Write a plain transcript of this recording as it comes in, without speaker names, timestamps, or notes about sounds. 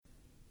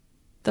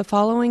The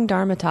following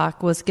Dharma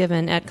talk was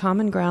given at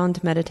Common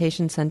Ground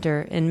Meditation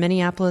Center in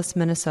Minneapolis,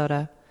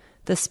 Minnesota.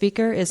 The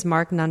speaker is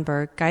Mark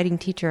Nunberg, guiding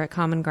teacher at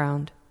Common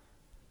Ground.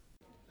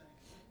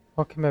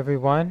 Welcome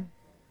everyone.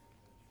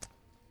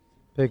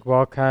 Big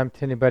welcome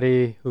to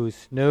anybody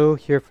who's new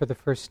here for the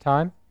first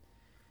time.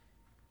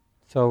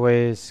 It's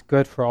always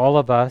good for all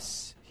of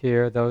us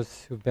here,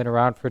 those who've been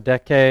around for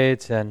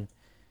decades and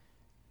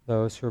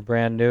those who are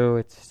brand new.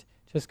 It's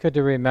just good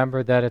to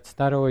remember that it's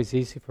not always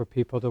easy for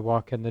people to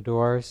walk in the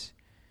doors.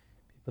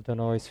 People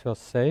don't always feel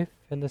safe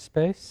in the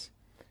space.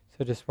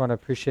 So just want to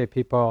appreciate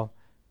people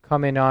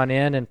coming on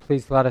in, and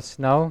please let us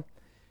know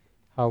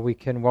how we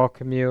can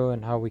welcome you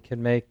and how we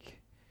can make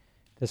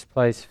this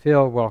place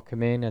feel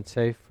welcoming and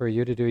safe for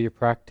you to do your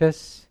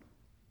practice.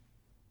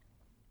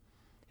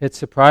 It's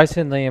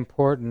surprisingly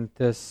important,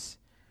 this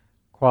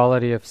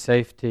quality of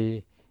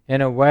safety,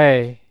 in a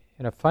way,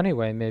 in a funny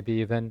way maybe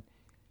even,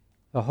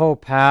 the whole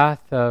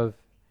path of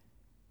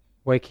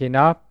waking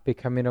up,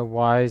 becoming a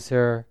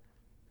wiser,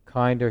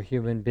 kinder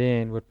human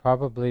being would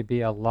probably be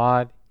a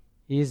lot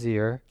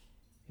easier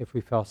if we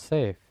felt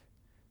safe.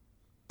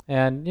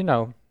 And,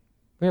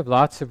 we have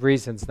lots of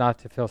reasons not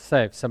to feel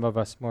safe, some of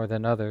us more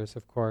than others,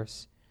 of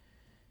course.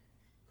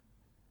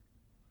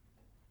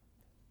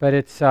 But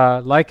it's,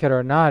 like it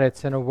or not,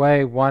 it's in a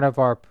way one of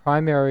our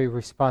primary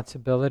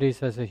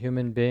responsibilities as a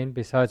human being,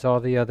 besides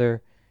all the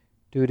other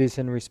duties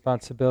and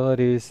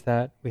responsibilities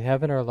that we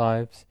have in our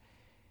lives,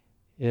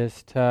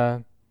 is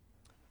to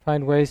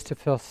find ways to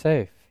feel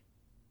safe.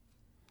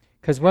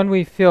 Because when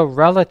we feel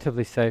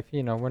relatively safe,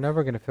 we're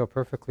never going to feel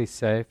perfectly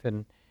safe,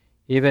 and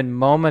even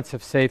moments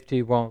of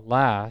safety won't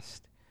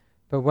last.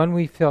 But when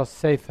we feel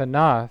safe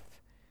enough,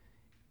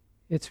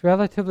 it's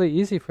relatively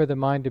easy for the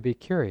mind to be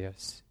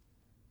curious.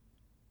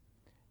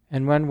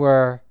 And when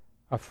we're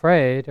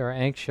afraid or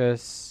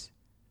anxious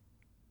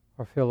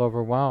or feel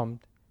overwhelmed,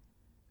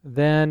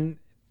 then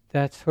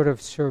that sort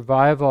of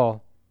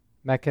survival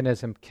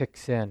mechanism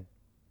kicks in.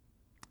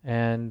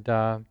 And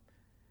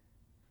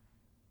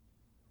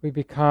we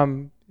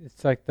become,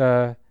 it's like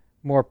the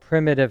more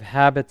primitive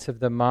habits of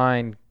the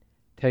mind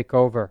take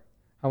over.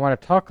 I want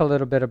to talk a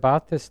little bit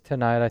about this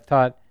tonight. I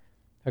thought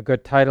a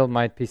good title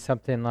might be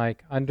something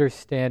like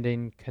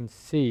Understanding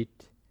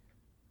Conceit,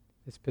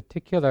 this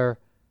particular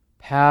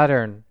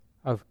pattern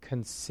of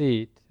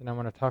conceit, and I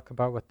want to talk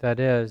about what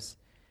that is,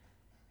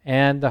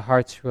 and the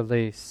heart's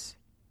release.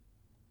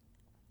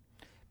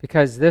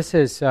 Because this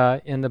is,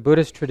 in the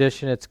Buddhist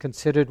tradition, it's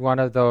considered one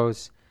of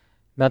those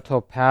mental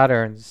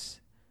patterns,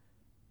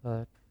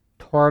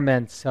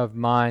 torments of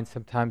mind.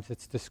 Sometimes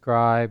it's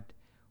described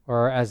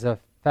or as a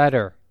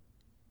fetter.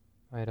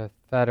 Right, a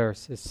fetter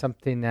is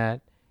something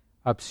that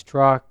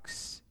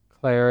obstructs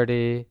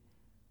clarity,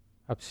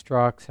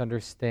 obstructs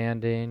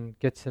understanding,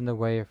 gets in the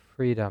way of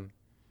freedom.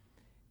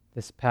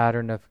 This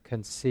pattern of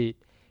conceit.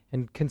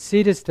 And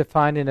conceit is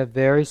defined in a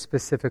very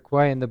specific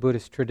way in the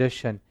Buddhist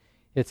tradition.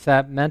 It's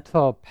that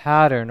mental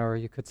pattern, or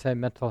you could say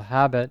mental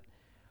habit,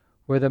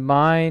 where the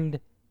mind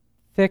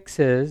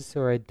fixes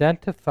or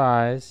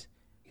identifies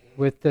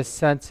with the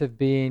sense of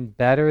being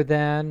better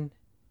than,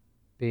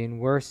 being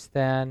worse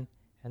than,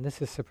 and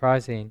this is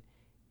surprising,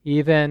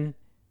 even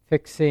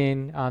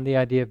fixing on the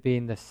idea of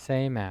being the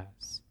same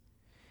as.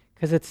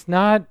 Because it's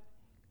not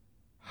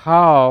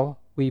how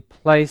we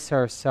place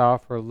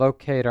ourselves or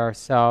locate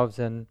ourselves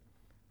in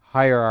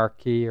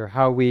hierarchy, or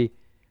how we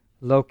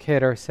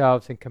locate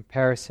ourselves in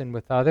comparison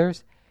with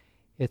others.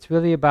 It's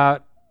really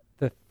about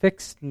the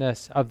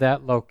fixedness of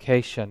that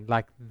location,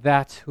 like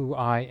that's who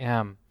I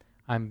am.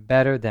 I'm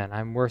better than,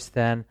 I'm worse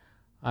than,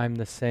 I'm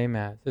the same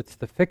as. It's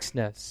the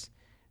fixedness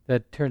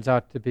that turns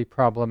out to be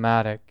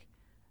problematic.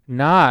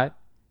 Not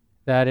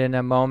that in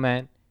a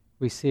moment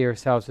we see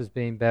ourselves as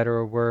being better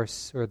or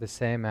worse or the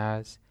same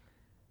as,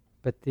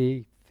 but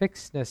the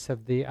fixedness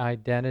of the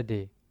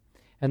identity.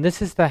 And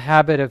this is the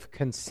habit of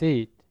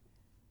conceit.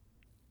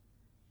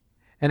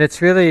 And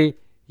it's really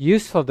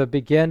useful to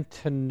begin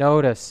to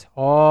notice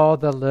all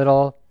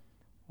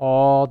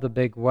the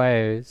big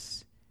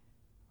ways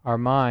our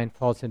mind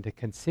falls into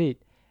conceit.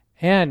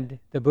 And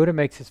the Buddha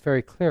makes this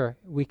very clear.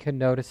 We can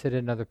notice it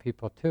in other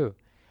people too.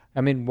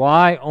 I mean,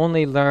 why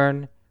only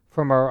learn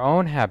from our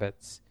own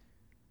habits?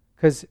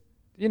 Because,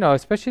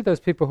 especially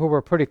those people who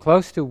we're pretty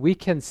close to, we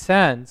can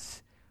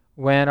sense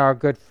when our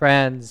good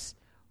friends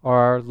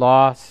are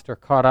lost or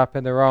caught up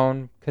in their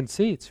own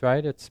conceits,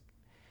 right? It's,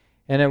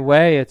 in a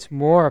way, it's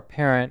more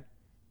apparent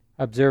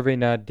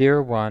observing a dear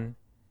one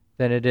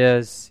than it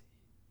is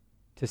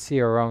to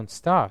see our own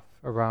stuff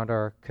around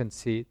our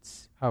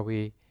conceits, how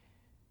we,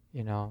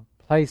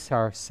 place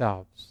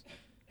ourselves.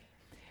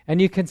 And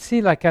you can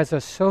see, like as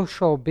a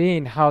social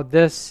being, how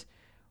this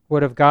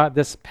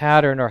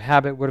pattern or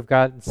habit would have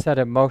gotten set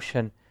in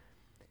motion.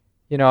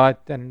 And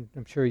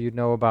I'm sure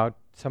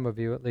some of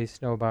you at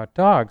least know about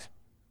dogs,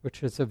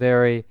 which is a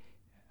very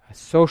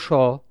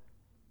social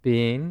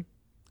being,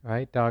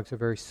 right? Dogs are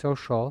very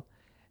social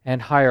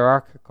and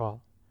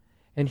hierarchical.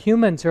 And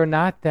humans are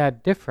not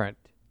that different.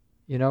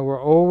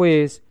 We're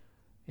always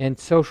in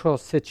social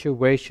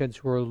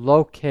situations, we're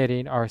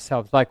locating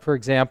ourselves. Like, for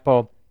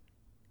example,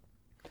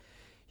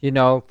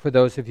 for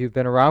those of you who've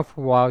been around for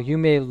a while, you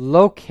may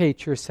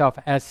locate yourself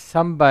as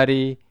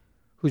somebody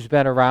who's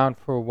been around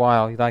for a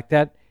while. Like,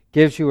 that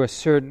gives you a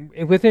certain,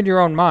 within your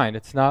own mind,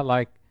 it's not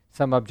like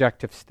some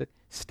objective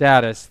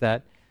status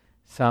that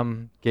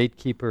some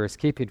gatekeeper is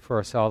keeping for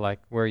us all, like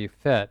where you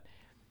fit.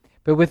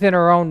 But within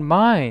our own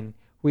mind,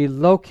 we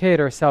locate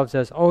ourselves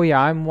as, oh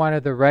yeah, I'm one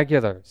of the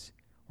regulars,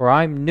 or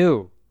I'm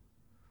new,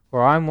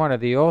 or I'm one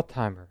of the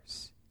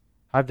old-timers.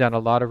 I've done a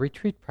lot of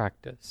retreat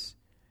practice,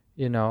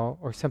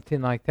 or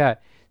something like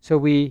that. So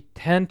we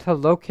tend to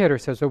locate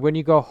ourselves. Or when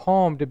you go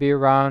home to be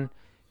around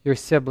your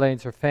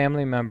siblings or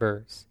family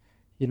members,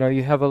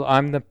 you have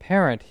I'm the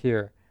parent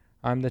here,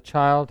 I'm the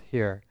child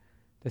here,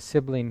 the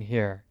sibling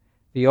here,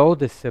 the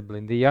oldest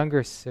sibling, the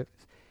younger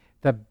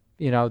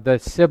the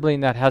sibling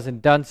that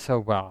hasn't done so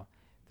well,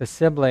 the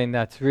sibling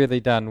that's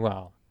really done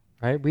well,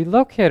 right? We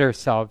locate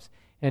ourselves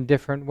in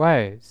different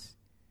ways.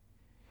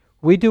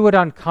 We do it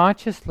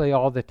unconsciously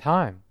all the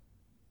time.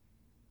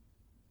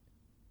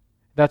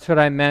 That's what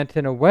I meant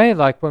in a way,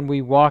 like when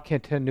we walk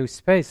into a new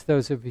space,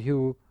 those of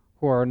you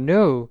who are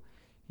new,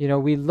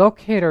 we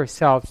locate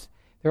ourselves.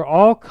 There are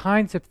all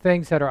kinds of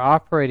things that are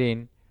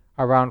operating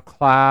around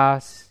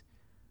class,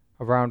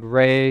 around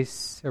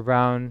race,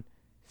 around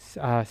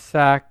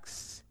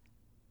sex,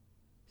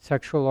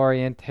 sexual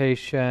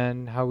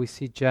orientation, how we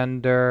see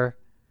gender.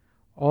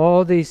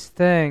 All these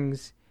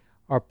things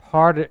are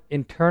part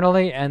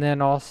internally and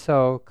then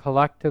also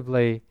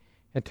collectively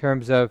in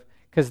terms of,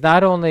 because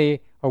not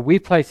only are we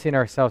placing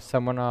ourselves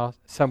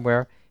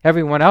somewhere,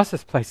 everyone else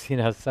is placing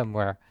us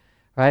somewhere,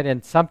 right?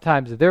 And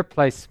sometimes their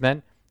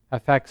placement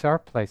affects our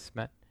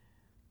placement.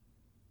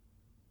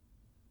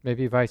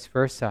 Maybe vice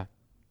versa.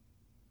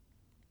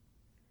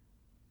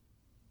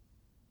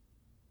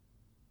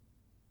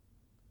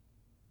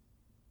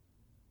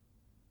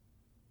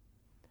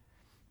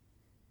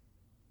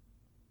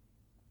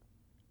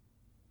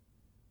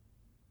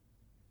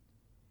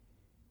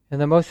 And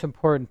the most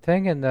important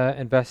thing in the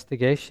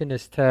investigation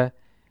is to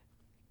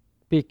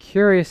be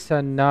curious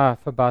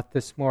enough about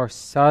this more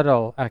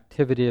subtle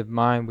activity of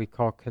mind we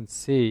call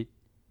conceit,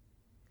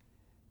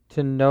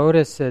 to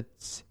notice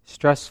it's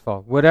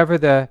stressful, whatever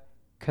the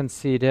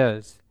conceit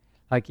is.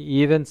 Like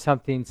even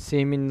something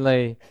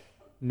seemingly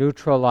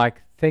neutral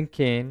like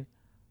thinking,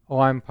 oh,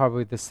 I'm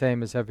probably the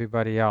same as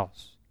everybody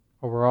else,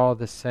 or we're all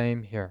the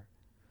same here.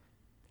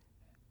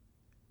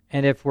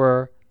 And if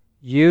we're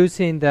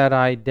using that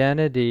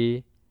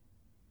identity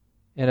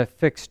in a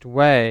fixed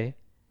way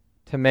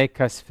to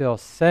make us feel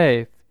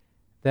safe,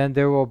 then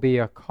there will be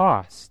a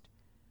cost.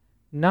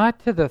 Not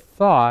to the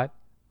thought,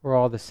 we're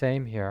all the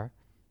same here.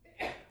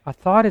 A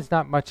thought is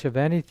not much of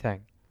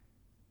anything,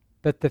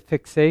 but the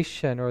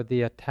fixation or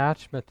the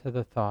attachment to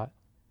the thought,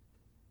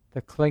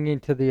 the clinging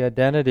to the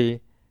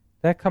identity,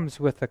 that comes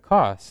with a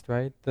cost,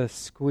 right? The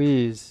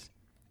squeeze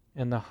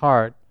in the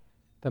heart,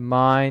 the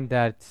mind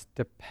that's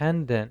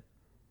dependent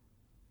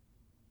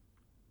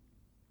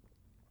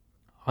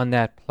on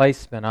that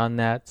placement, on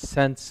that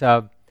sense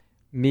of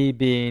me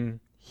being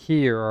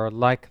here or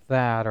like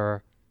that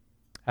or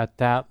at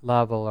that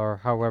level or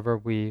however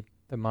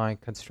the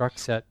mind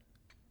constructs it.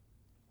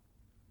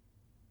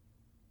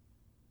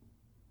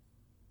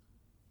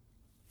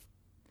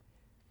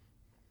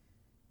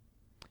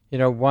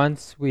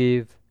 Once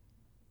we've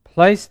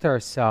placed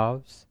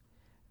ourselves,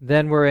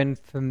 then we're in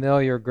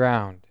familiar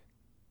ground.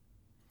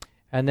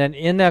 And then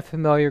in that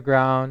familiar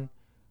ground,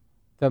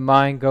 the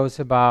mind goes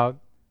about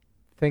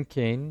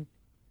thinking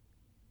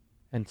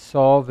and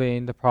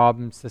solving the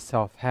problems the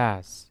self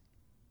has.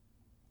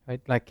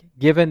 Right? Like,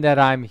 given that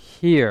I'm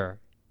here,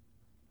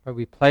 where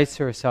we place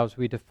ourselves,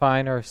 we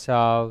define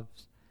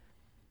ourselves,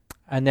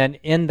 and then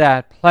in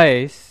that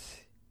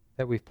place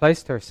that we've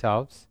placed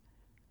ourselves,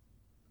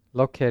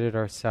 located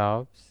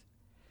ourselves,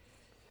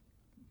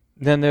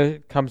 then there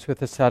comes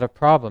with a set of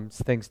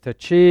problems, things to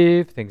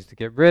achieve, things to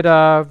get rid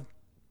of,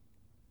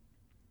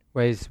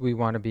 ways we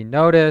want to be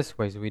noticed,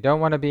 ways we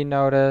don't want to be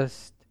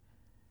noticed.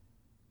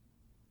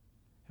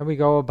 And we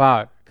go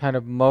about, kind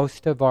of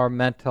most of our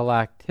mental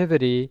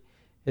activity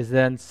is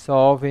then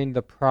solving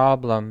the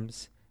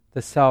problems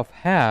the self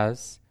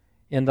has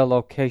in the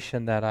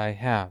location that I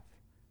have,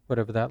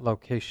 whatever that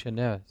location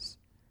is.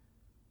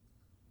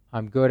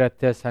 I'm good at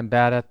this, I'm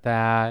bad at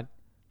that,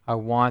 I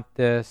want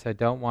this, I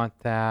don't want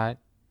that.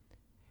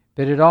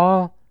 But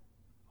all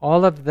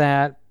of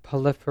that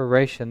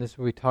proliferation, this is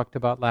what we talked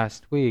about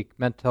last week,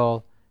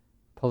 mental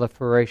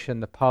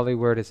proliferation, the Pali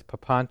word is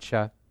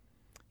papancha.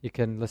 You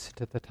can listen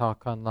to the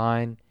talk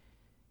online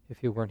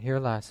if you weren't here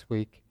last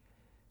week.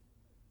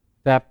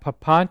 That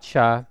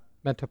papancha,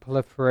 mental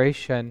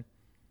proliferation,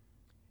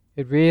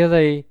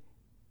 it's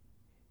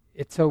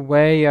a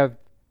way of,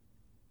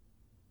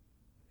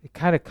 it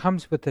kind of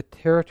comes with the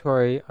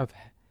territory of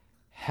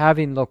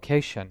having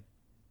location,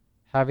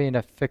 having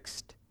a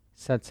fixed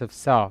sense of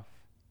self,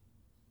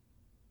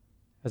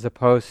 as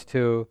opposed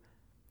to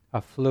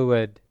a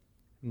fluid,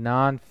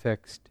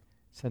 non-fixed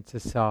sense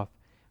of self.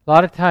 A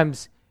lot of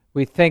times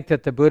we think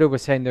that the Buddha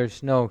was saying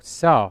there's no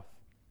self.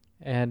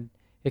 And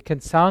it can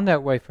sound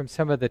that way from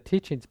some of the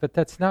teachings, but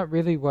that's not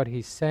really what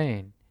he's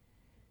saying.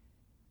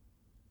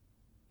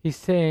 He's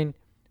saying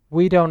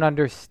we don't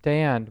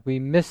understand, we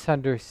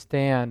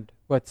misunderstand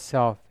what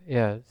self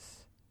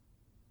is.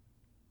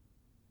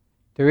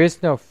 There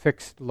is no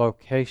fixed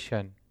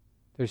location.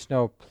 There's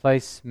no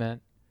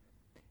placement.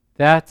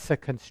 That's a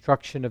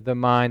construction of the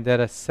mind, that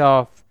a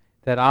self,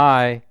 that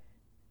I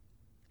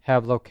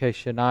have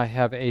location, I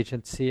have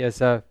agency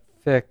as a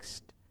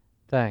fixed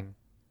thing.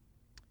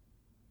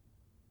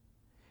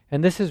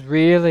 And this is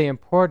really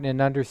important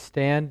in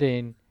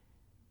understanding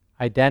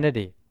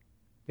identity,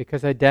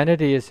 because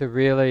identity is a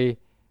really,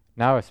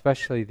 now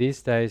especially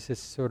these days, is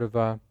sort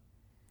of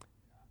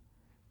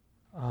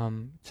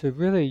it's a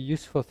really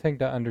useful thing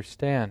to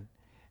understand.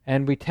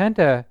 And we tend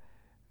to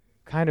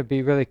kind of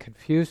be really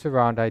confused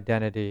around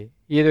identity,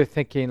 either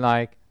thinking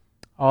like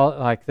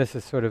this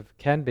is sort of,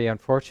 can be,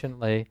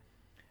 unfortunately,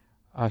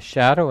 a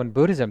shadow in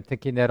Buddhism,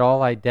 thinking that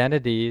all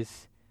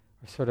identities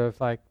are sort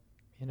of like,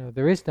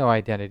 there is no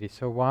identity,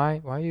 so why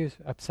are you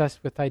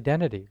obsessed with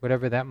identity,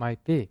 whatever that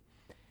might be?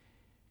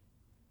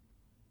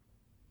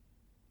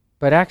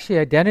 But actually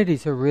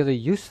identities are really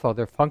useful,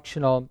 they're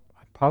functional,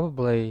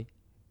 probably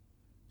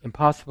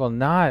impossible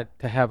not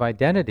to have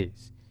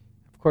identities.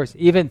 Of course,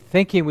 even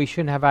thinking we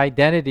shouldn't have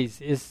identities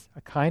is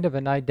a kind of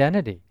an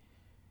identity.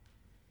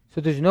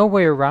 So there's no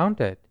way around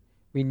it.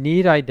 We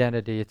need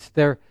identity.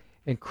 They're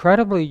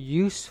incredibly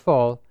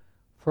useful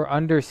for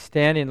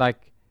understanding,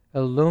 like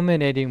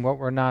illuminating what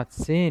we're not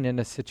seeing in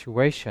a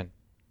situation.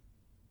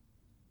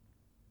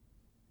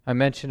 I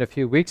mentioned a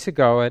few weeks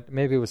ago,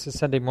 maybe it was a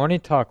Sunday morning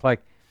talk,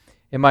 like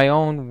in my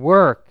own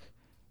work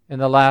in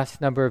the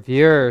last number of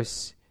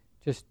years,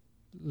 just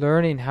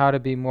learning how to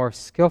be more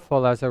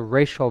skillful as a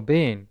racial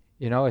being.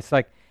 It's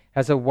like,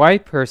 as a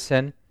white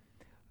person,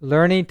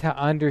 learning to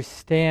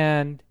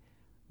understand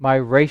my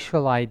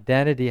racial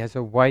identity as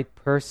a white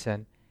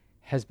person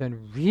has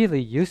been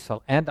really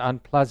useful and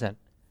unpleasant,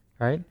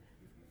 right?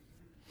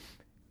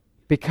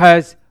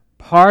 Because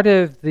part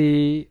of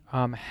the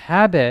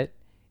habit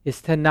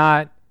is to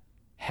not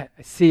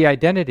see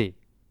identity,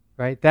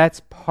 right?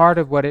 That's part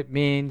of what it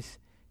means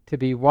to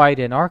be white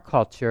in our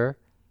culture,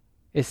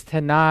 is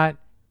to not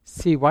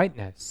see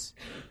whiteness.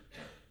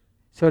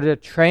 So to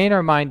train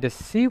our mind to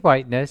see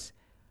whiteness,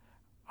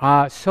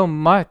 so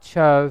much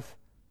of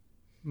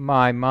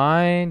my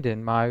mind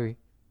and my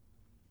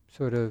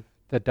sort of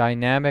the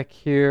dynamic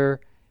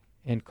here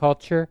in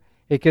culture,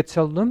 it gets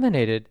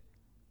illuminated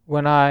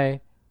when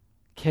I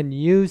can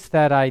use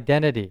that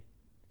identity.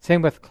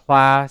 Same with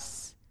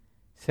class,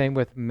 same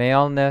with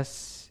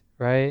maleness,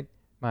 right?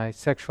 My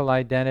sexual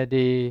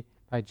identity,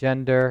 my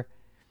gender.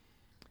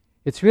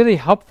 It's really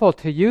helpful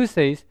to use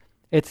these.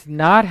 It's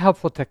not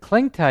helpful to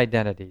cling to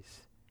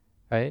identities,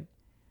 right?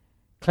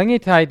 Clinging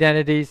to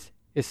identities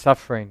is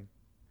suffering.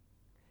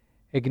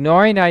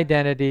 Ignoring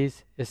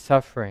identities is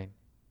suffering.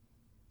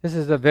 This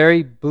is a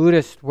very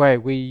Buddhist way.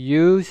 We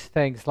use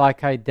things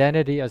like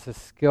identity as a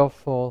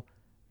skillful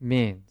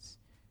means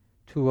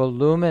to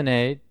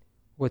illuminate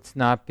what's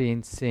not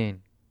being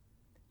seen,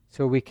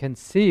 so we can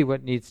see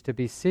what needs to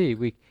be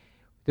seen.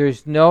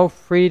 There's no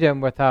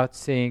freedom without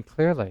seeing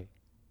clearly.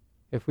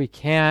 If we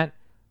can't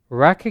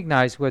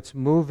recognize what's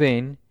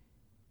moving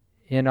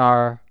in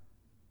our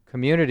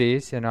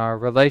communities, in our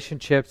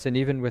relationships, and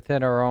even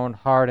within our own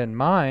heart and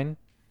mind,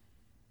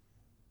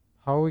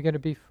 how are we going to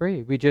be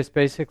free? We just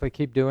basically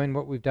keep doing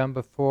what we've done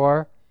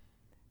before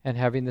and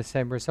having the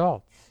same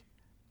results.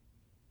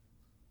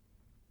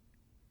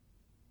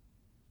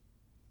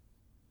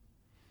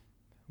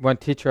 One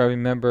teacher I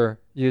remember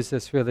used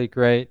this really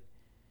great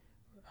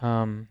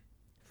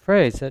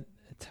phrase that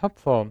it's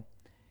helpful.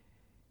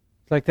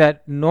 It's like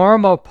that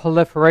normal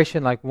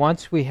proliferation, like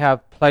once we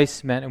have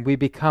placement and we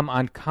become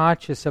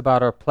unconscious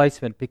about our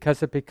placement,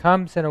 because it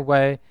becomes in a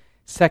way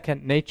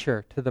second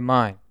nature to the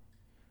mind.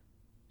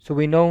 So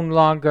we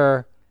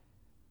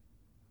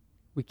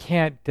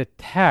can't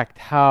detect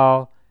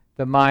how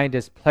the mind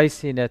is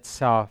placing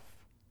itself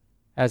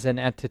as an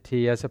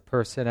entity, as a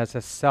person, as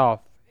a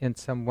self in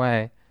some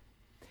way.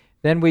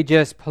 Then we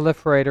just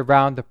proliferate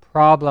around the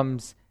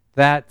problems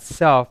that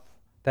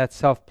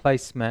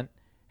self-placement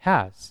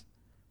has,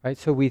 right?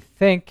 So we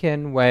think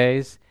in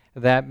ways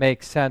that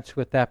make sense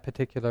with that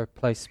particular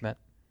placement.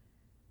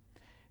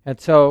 And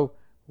so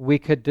we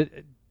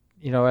could,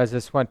 as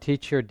this one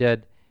teacher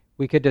did,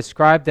 we could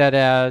describe that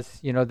as,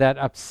 that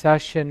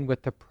obsession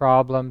with the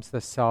problems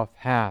the self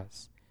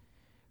has.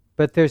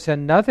 But there's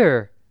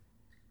another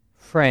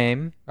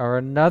frame, or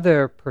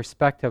another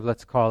perspective,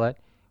 let's call it,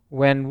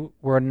 when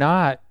we're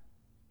not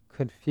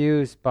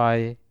confused by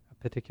a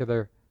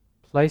particular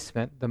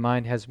placement. The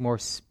mind has more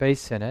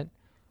space in it,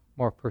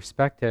 more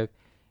perspective.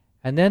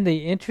 And then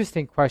the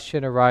interesting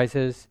question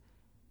arises,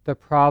 the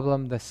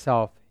problem the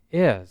self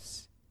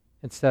is,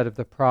 instead of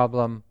the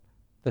problem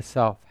the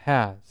self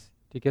has.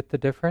 Do you get the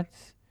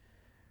difference?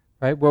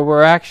 Right? Where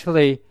we're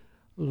actually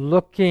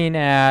looking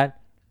at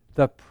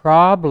the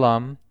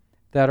problem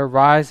that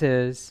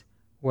arises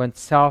when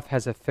self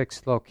has a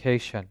fixed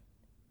location.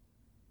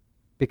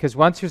 Because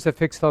once there's a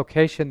fixed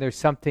location, there's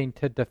something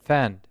to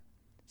defend,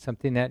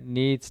 something that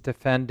needs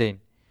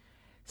defending.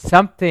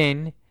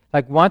 Something,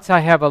 like once I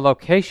have a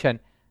location,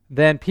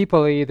 then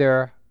people are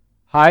either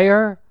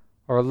higher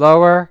or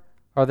lower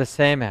or the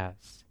same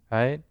as,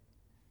 right?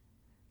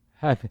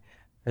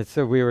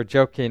 So we were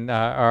joking,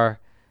 I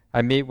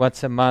meet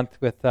once a month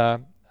with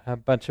a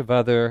bunch of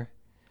other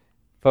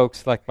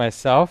folks like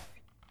myself,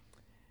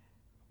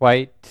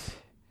 white,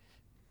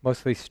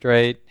 mostly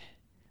straight,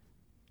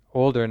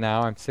 older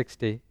now, I'm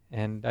 60,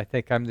 and I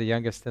think I'm the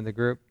youngest in the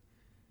group,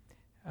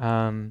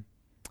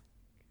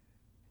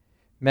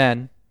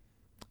 men,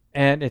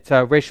 and it's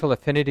a racial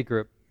affinity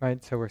group,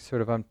 right? So we're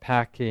sort of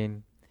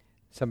unpacking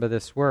some of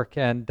this work,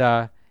 and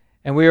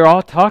we were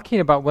all talking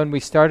about when we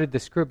started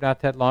this group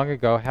not that long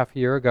ago, half a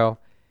year ago.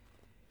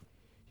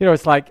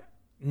 It's like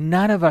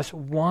none of us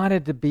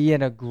wanted to be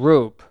in a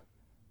group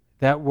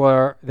that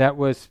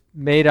was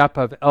made up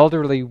of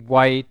elderly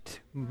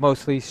white,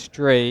 mostly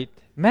straight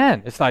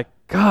men. It's like,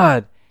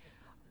 God,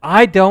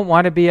 I don't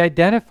want to be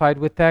identified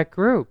with that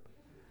group.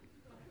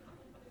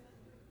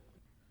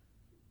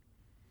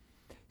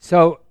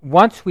 So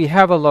once we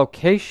have a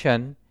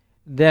location,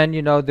 then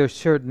there's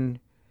certain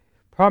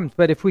problems.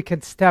 But if we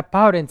can step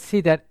out and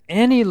see that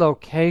any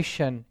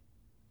location,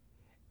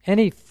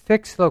 any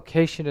fixed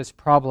location is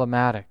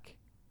problematic,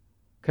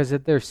 because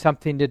there's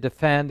something to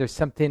defend, there's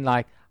something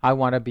like, I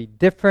want to be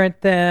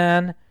different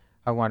than,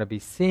 I want to be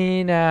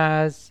seen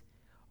as,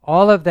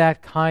 all of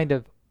that kind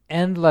of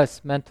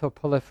endless mental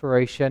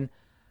proliferation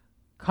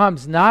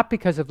comes not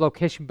because of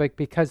location, but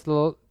because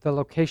the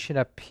location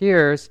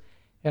appears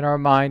in our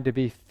mind to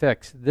be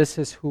fixed. This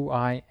is who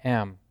I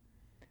am.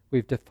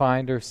 We've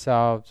defined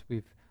ourselves,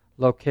 we've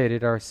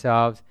located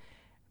ourselves,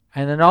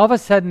 and then all of a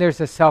sudden there's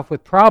a self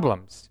with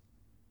problems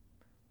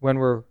when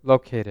we're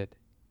located.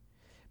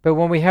 But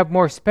when we have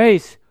more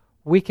space,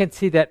 we can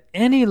see that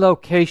any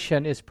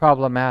location is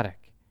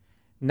problematic.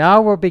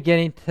 Now we're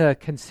beginning to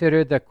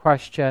consider the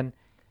question,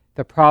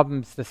 the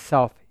problems the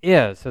self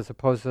is, as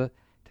opposed to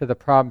the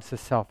problems the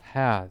self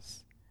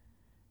has.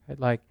 Right?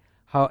 Like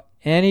how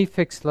any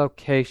fixed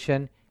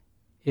location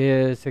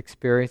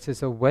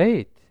experiences a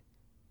weight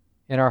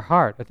in our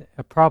heart,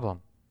 a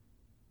problem.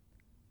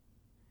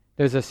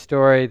 There's a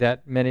story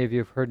that many of you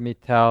have heard me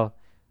tell.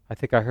 I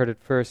think I heard it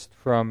first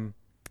from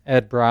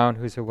Ed Brown,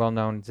 who's a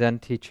well-known Zen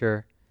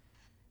teacher.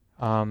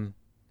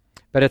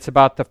 But it's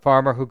about the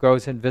farmer who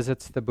goes and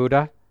visits the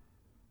Buddha.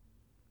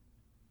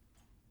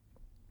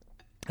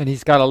 And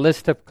he's got a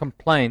list of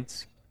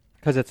complaints,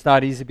 because it's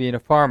not easy being a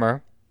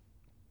farmer.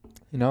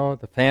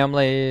 The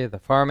family, the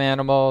farm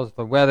animals,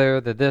 the weather,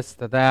 the this,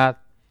 the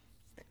that,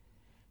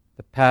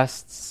 the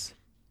pests.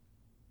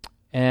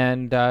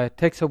 And it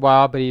takes a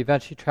while, but he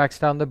eventually tracks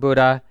down the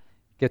Buddha,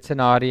 gets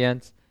an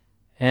audience,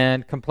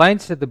 and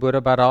complains to the Buddha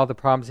about all the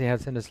problems he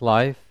has in his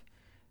life,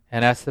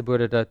 and asks the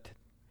Buddha to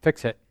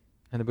fix it.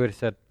 And the Buddha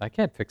said, I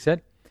can't fix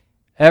it.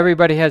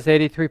 Everybody has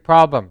 83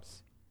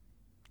 problems.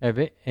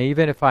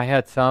 Even if I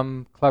had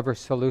some clever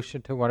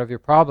solution to one of your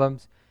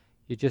problems,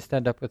 you just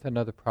end up with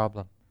another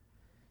problem.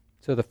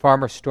 So the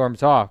farmer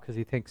storms off because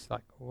he thinks,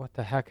 like, what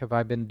the heck have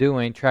I been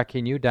doing,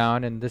 tracking you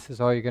down, and this is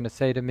all you're going to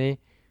say to me?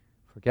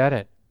 Forget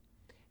it.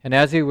 And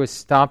as he was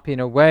stomping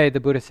away, the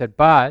Buddha said,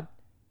 but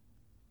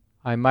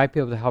I might be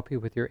able to help you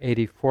with your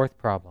 84th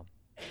problem.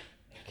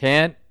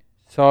 Can't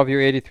solve your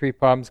 83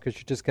 problems because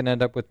you're just going to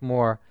end up with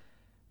more,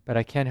 but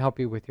I can help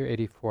you with your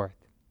 84th.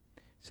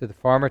 So the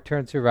farmer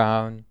turns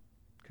around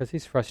because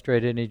he's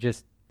frustrated,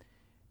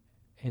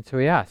 and so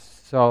he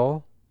asks,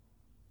 so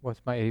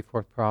what's my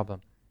 84th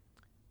problem?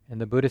 And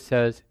the Buddha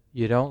says,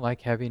 you don't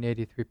like having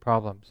 83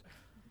 problems.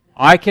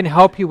 I can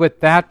help you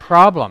with that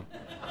problem.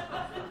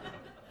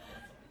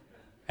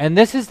 And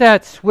this is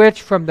that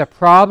switch from the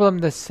problem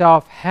the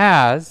self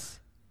has,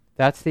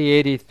 that's the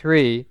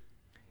 83,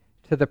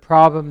 to the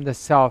problem the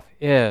self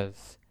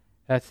is.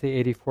 That's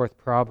the 84th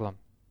problem,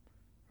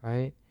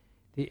 right?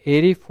 The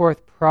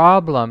 84th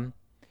problem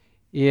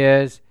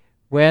is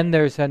when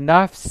there's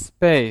enough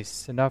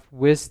space, enough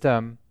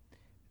wisdom,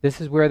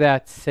 this is where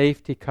that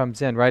safety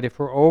comes in, right? If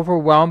we're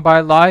overwhelmed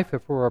by life,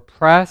 if we're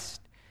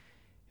oppressed,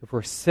 if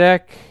we're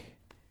sick,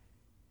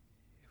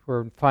 if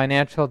we're in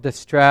financial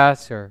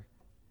distress, or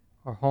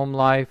our home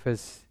life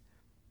is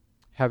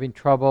having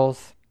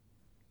troubles,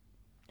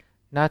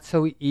 not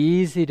so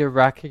easy to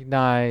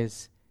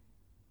recognize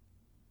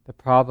the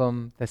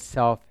problem the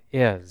self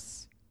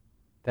is,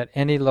 that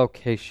any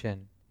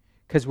location,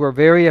 because we're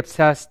very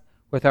obsessed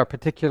with our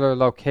particular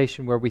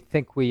location where we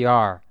think we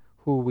are,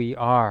 who we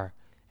are,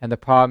 and the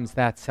problems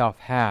that self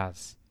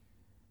has.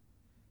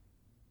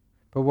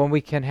 But when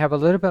we can have a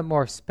little bit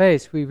more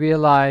space, we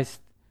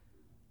realize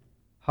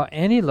how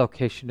any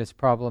location is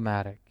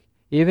problematic.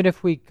 Even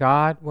if we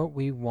got what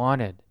we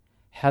wanted,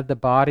 had the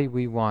body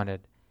we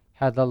wanted,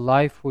 had the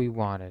life we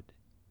wanted,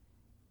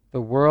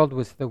 the world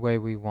was the way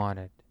we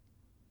wanted,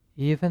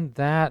 even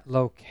that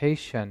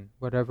location,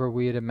 whatever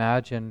we had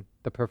imagined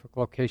the perfect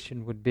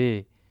location would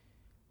be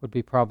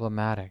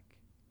problematic.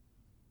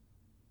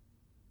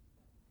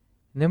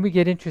 And then we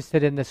get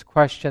interested in this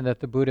question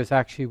that the Buddha is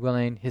actually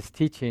willing, his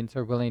teachings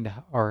are willing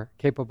to, are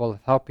capable of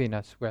helping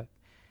us with.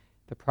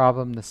 The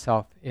problem the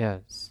self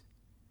is.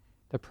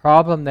 The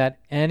problem that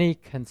any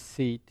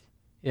conceit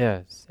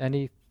is,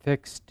 any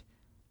fixed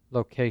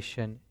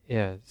location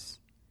is.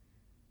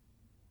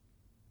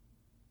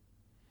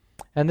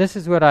 And this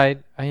is what I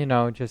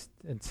just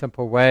in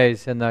simple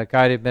ways in the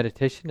guided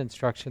meditation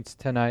instructions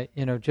tonight,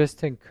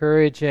 just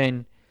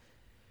encouraging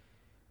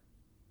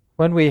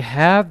when we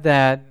have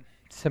that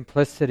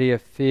simplicity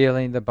of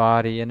feeling the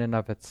body in and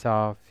of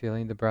itself,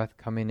 feeling the breath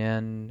coming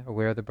in,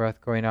 aware of the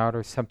breath going out,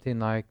 or something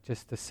like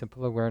just the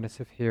simple awareness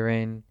of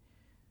hearing.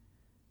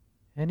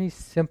 Any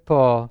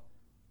simple,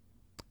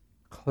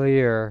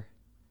 clear,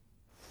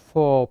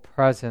 full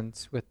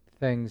presence with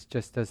things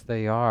just as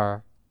they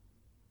are.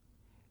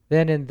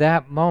 Then in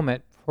that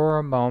moment,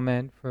 for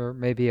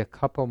maybe a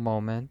couple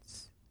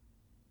moments,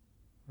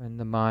 when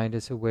the mind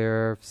is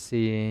aware of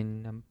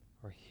seeing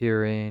or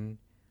hearing,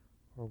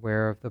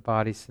 aware of the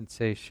body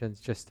sensations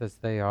just as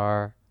they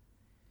are,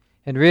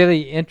 and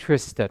really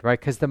interested, right?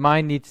 Because the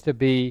mind needs to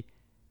be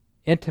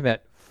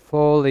intimate,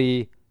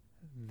 fully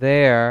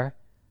there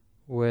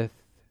with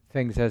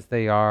things as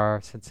they are,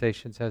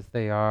 sensations as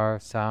they are,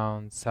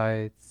 sounds,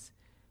 sights,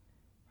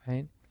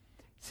 right?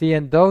 See,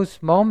 in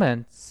those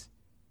moments,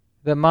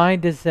 the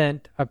mind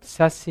isn't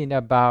obsessing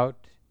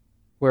about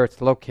where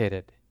it's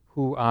located,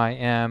 who I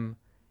am,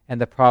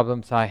 and the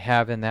problems I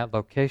have in that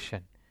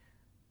location,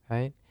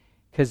 right?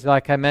 Because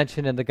like I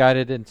mentioned in the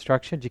guided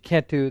instructions,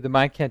 the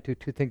mind can't do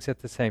two things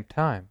at the same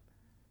time.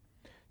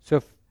 So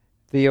if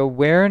the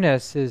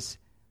awareness is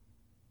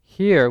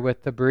here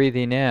with the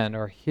breathing in,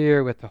 or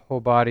here with the whole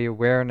body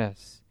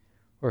awareness,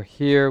 or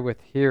here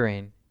with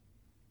hearing,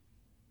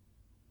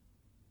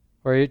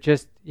 or you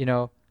just,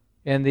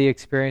 in the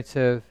experience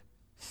of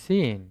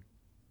seeing,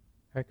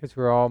 right? Because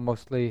we're all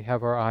mostly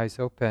have our eyes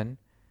open.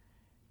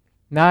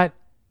 Not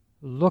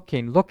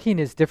looking. Looking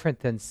is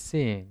different than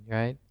seeing,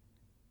 right?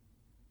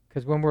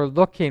 Because when we're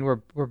looking,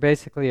 we're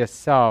basically a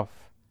self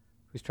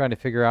who's trying to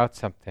figure out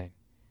something.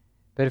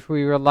 But if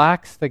we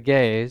relax the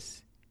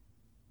gaze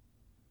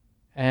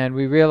and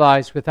we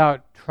realize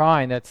without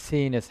trying that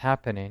seeing is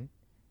happening,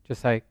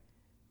 just like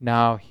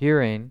now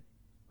hearing,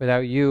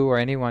 without you or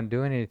anyone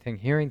doing anything,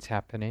 hearing's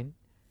happening.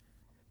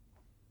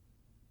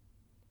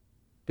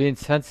 Being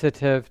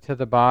sensitive to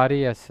the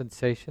body as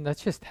sensation,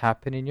 that's just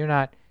happening. You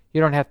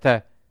don't have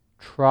to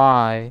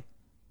try.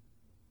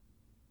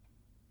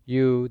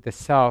 You, the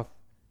self,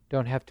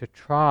 don't have to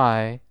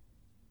try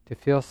to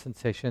feel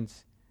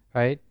sensations,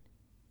 right?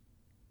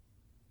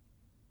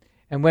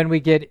 And when we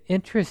get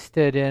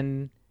interested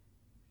in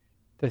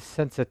the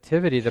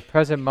sensitivity, the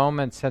present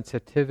moment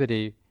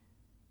sensitivity,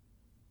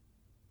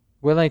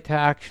 willing to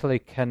actually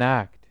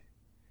connect,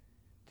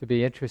 to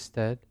be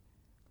interested,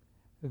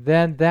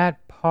 then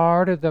that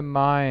part of the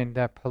mind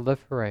that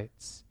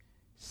proliferates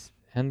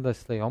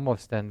endlessly,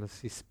 almost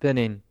endlessly,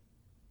 spinning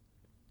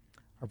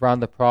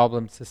around the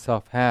problems the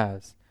self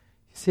has.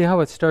 You see how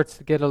it starts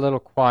to get a little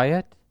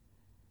quiet?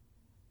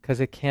 Because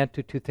it can't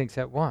do two things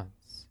at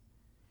once.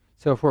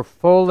 So if we're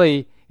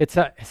fully, it's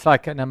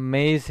like an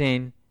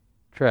amazing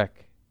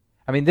trick.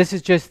 I mean, this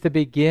is just the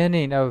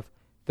beginning of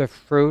the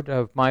fruit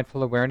of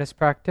mindful awareness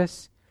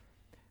practice,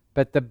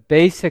 but the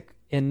basic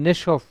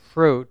initial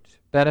fruit,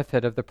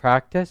 benefit of the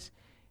practice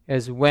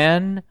is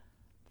when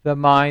the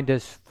mind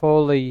is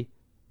fully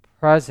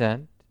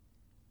present,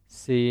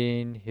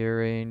 seeing,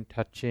 hearing,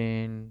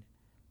 touching,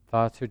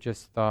 thoughts are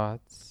just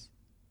thoughts,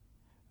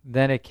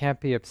 then it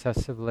can't be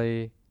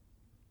obsessively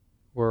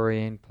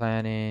worrying,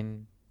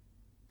 planning,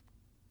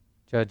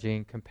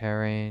 judging,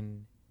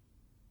 comparing,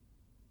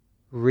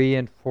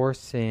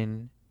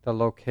 reinforcing the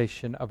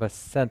location of a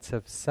sense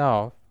of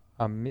self,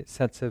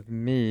 sense of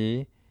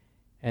me,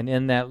 and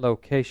in that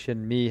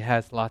location, me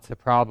has lots of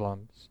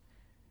problems,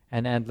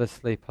 and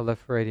endlessly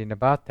proliferating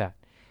about that,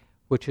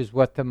 which is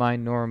what the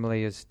mind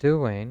normally is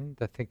doing,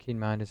 the thinking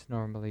mind is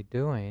normally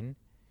doing,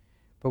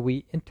 but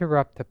we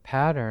interrupt the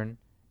pattern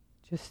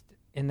just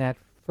in that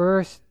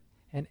first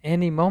and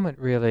any moment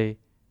really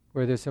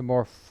where there's a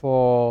more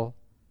full,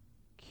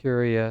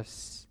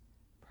 curious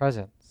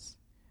presence.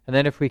 And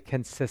then if we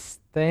can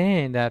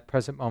sustain that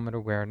present moment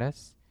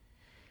awareness,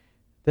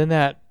 then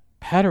that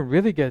pattern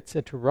really gets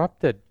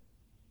interrupted.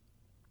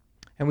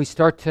 And we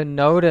start to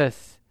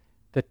notice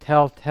the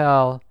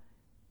telltale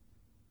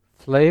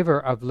flavor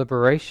of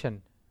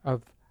liberation,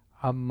 of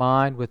a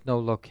mind with no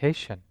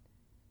location.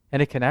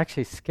 And it can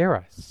actually scare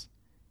us.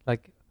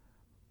 Like,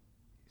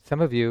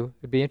 some of you,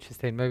 it'd be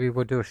interesting, maybe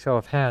we'll do a show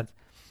of hands.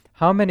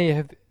 How many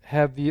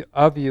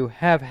of you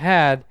have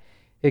had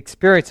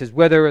experiences,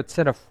 whether it's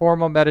in a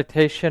formal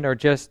meditation or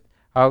just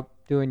out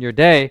doing your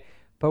day,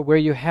 but where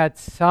you had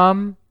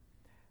some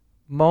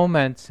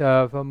moments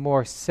of a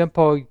more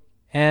simple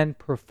and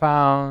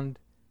profound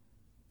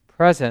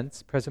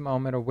presence, present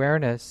moment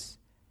awareness,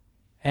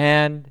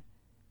 and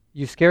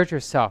you scared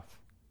yourself.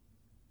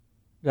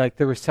 Like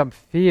there was some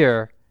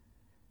fear,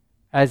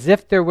 as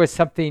if there was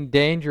something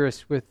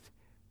dangerous with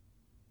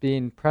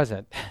being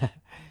present.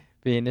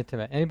 being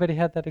intimate. Anybody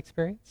had that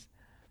experience?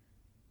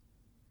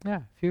 Yeah,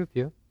 a few of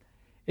you.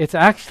 It's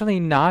actually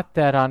not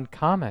that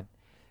uncommon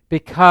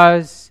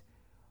because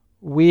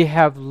we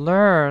have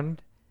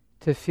learned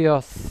to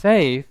feel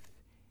safe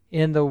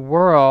in the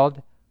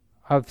world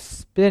of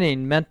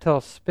spinning,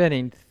 mental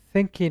spinning,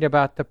 thinking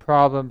about the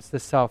problems the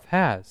self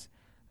has.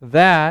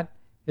 That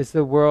is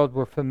the world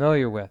we're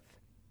familiar with.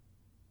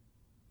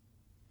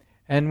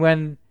 And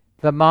when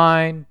the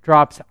mind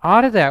drops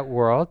out of that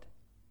world,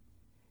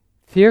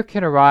 fear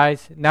can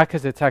arise, not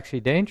because it's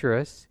actually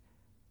dangerous,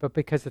 but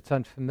because it's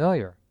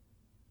unfamiliar.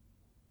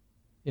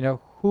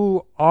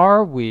 Who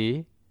are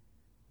we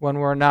when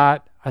we're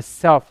not a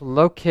self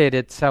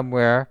located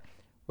somewhere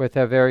with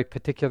a very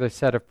particular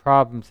set of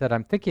problems that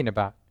I'm thinking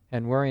about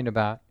and worrying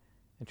about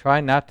and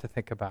trying not to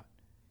think about?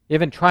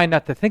 Even trying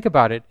not to think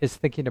about it is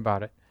thinking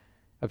about it,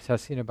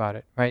 obsessing about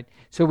it, right?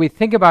 So we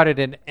think about it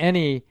in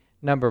any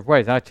number of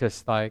ways, not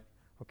just like,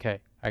 okay,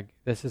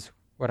 this is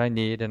what I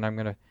need, and I'm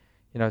going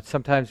to,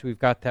 sometimes we've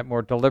got that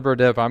more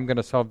deliberative, I'm going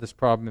to solve this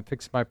problem and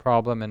fix my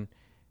problem and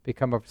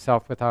become a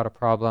self without a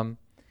problem.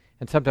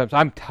 And sometimes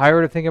I'm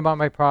tired of thinking about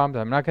my problems,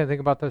 I'm not going to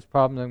think about those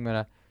problems, I'm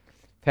going to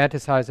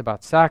fantasize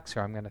about sex,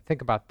 or I'm going to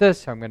think about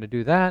this, or I'm going to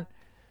do that.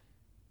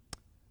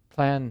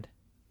 Plan,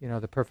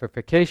 the perfect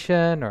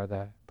vacation or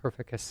the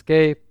perfect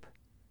escape.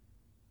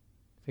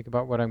 Think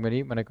about what I'm going to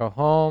eat when I go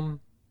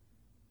home.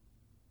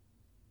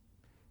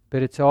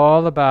 But it's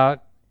all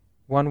about,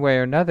 one way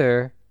or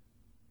another,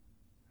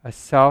 a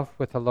self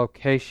with a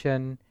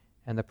location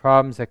and the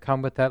problems that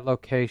come with that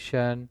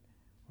location,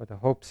 or the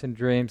hopes and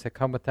dreams that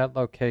come with that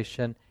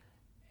location.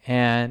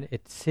 And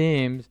it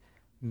seems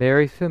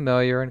very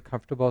familiar and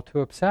comfortable to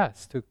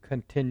obsess, to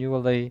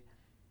continually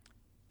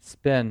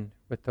spin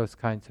with those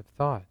kinds of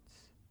thoughts.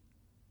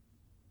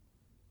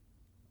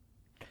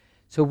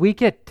 So we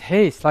get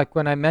taste, like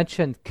when I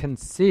mentioned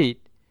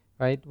conceit,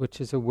 right,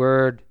 which is a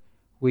word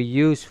we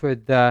use for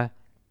the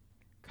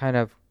kind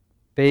of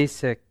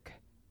basic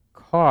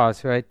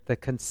cause, right? The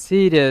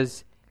conceit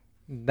is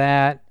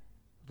that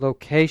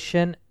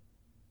location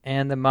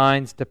and the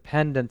mind's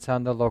dependence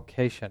on the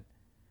location.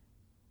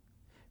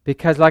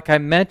 Because like I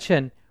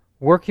mentioned,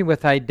 working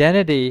with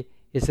identity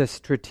is a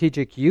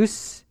strategic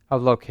use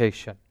of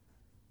location.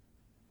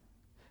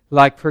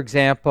 Like, for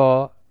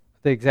example,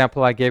 the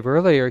example I gave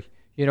earlier,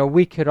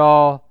 we could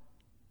all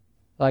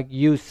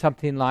use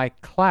something like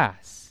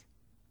class.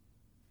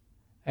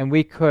 And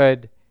we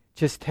could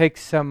just take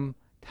some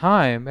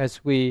time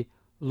as we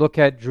look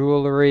at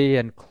jewelry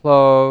and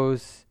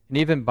clothes and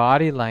even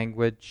body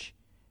language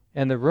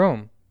in the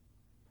room.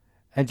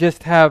 And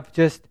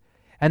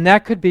and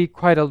that could be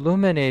quite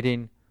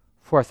illuminating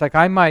for us. Like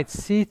I might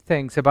see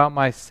things about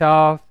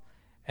myself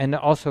and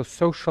also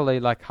socially,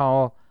 like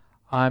how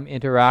I'm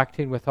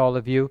interacting with all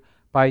of you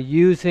by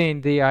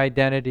using the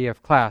identity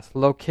of class,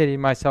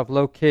 locating myself,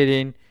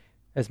 locating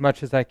as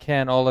much as I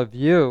can all of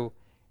you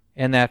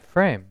in that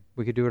frame.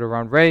 We could do it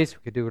around race,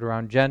 we could do it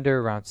around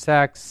gender, around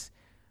sex,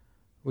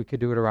 we could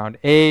do it around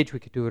age, we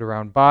could do it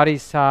around body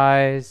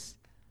size,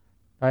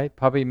 right?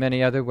 Probably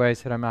many other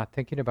ways that I'm not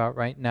thinking about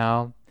right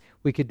now.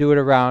 We could do it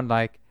around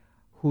like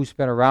who's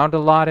been around a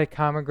lot at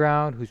Common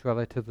Ground, who's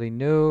relatively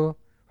new,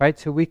 right?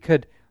 So we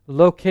could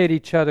locate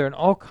each other in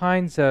all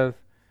kinds of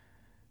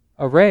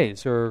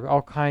arrays or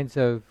all kinds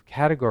of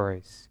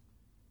categories.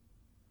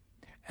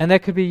 And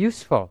that could be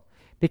useful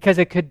because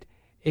it could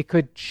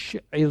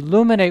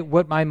illuminate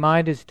what my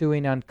mind is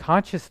doing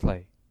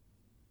unconsciously.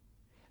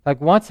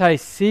 Like once I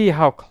see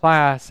how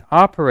class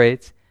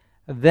operates,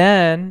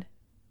 then,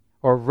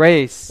 or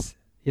race,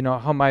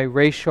 how my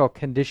racial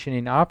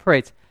conditioning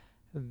operates,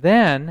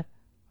 then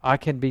I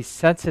can be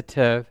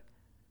sensitive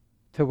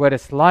to what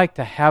it's like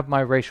to have my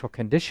racial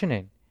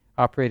conditioning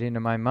operating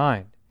in my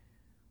mind,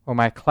 or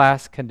my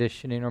class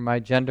conditioning, or my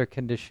gender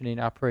conditioning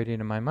operating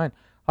in my mind.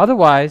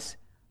 Otherwise,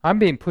 I'm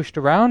being pushed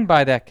around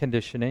by that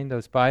conditioning,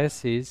 those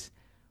biases,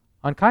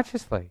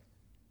 unconsciously.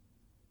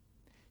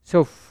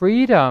 So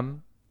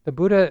freedom,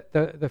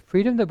 the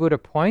freedom the Buddha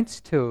points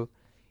to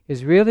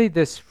is really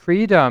this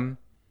freedom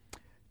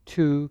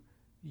to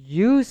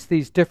use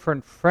these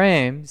different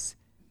frames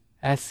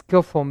as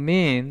skillful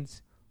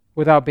means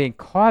without being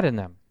caught in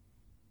them.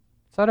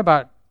 It's not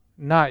about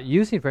not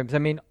using frames. I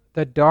mean,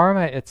 the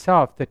Dharma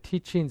itself, the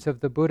teachings of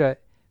the Buddha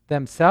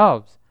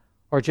themselves,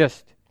 are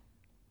just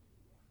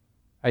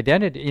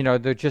identity.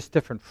 They're just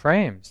different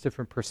frames,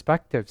 different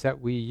perspectives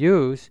that we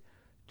use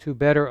to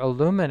better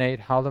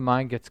illuminate how the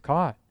mind gets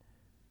caught,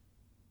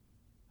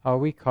 how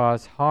we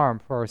cause harm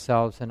for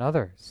ourselves and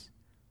others.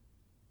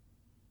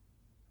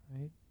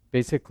 Right?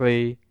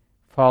 Basically,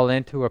 fall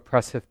into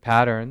oppressive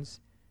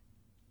patterns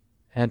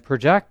and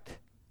project,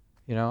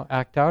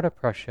 act out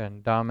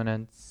oppression,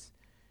 dominance,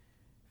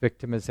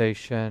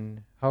 victimization,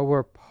 how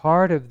we're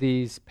part of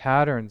these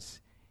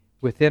patterns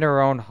within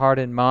our own heart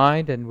and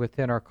mind and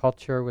within our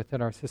culture,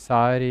 within our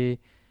society,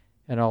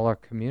 and all our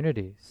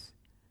communities.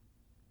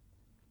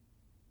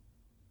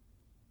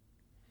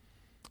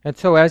 And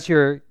so as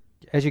you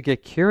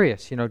get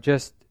curious,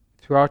 just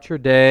throughout your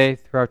day,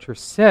 throughout your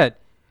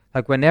sit,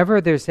 Like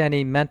whenever there's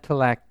any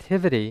mental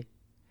activity,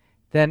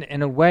 then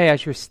in a way,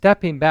 as you're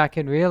stepping back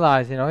and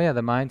realizing, oh yeah,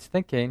 the mind's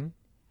thinking,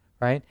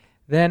 right?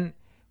 Then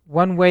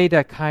one way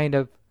to kind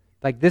of,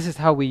 like this is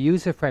how we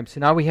use a frame. So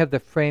now we have the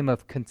frame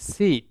of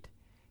conceit,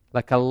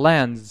 like a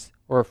lens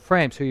or a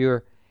frame. So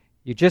you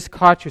just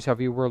caught yourself.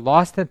 You were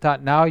lost in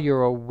thought. Now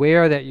you're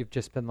aware that you've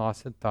just been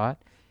lost in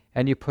thought.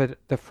 And you put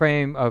the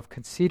frame of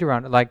conceit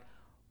around it. Like,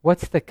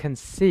 what's the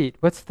conceit?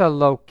 What's the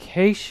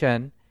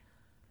location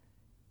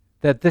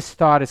that this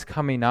thought is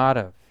coming out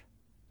of?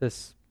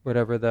 This,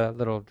 whatever the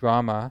little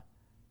drama,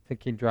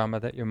 thinking drama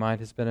that your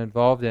mind has been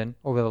involved in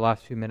over the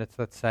last few minutes,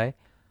 let's say.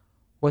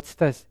 What's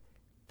the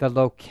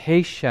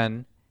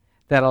location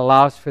that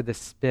allows for the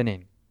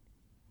spinning,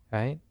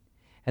 right?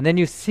 And then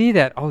you see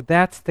that, oh,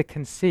 that's the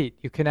conceit.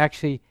 You can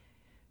actually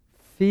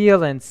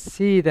feel and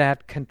see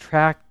that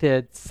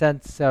contracted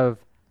sense of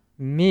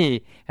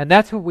me. And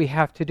that's what we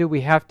have to do.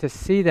 We have to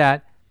see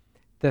that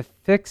the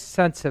fixed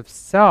sense of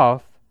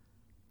self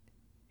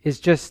is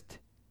just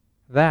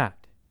that.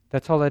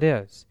 That's all it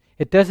is.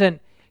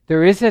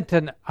 There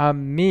isn't a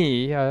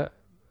me, a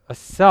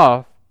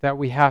self that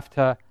we have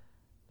to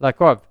let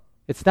go of.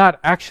 It's not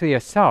actually a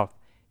self.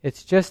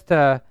 It's just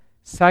a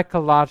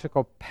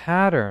psychological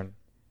pattern,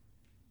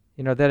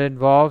 that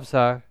involves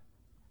a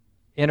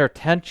inner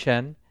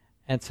tension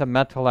and some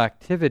mental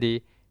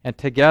activity. And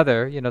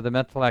together, the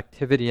mental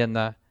activity and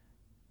the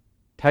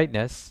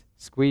tightness,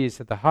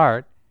 squeeze at the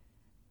heart,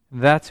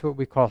 that's what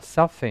we call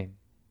selfing.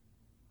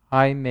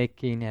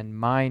 I-making and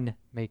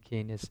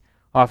mine-making is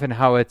often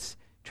how it's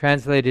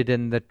translated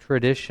in the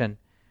tradition,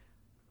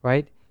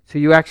 right? So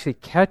you actually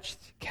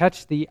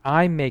catch the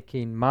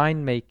I-making,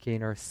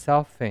 mine-making, or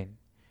selfing,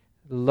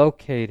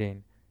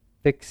 locating,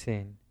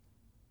 fixing.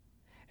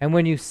 And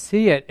when you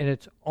see it, and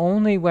it's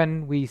only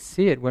when we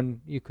see it,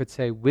 when you could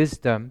say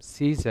wisdom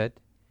sees it,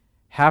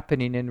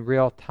 happening in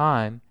real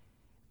time,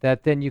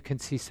 that then you can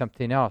see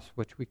something else,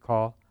 which we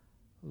call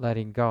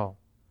letting go.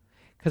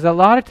 Because a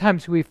lot of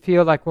times we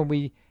feel like when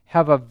we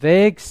have a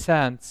vague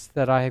sense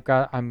that I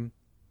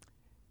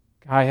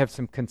have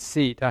some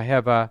conceit, I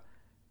have a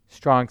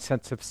strong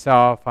sense of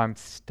self, I'm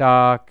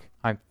stuck,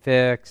 I'm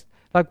fixed.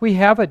 Like we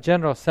have a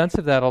general sense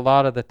of that a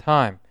lot of the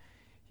time,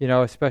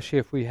 especially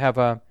if we have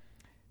a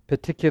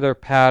particular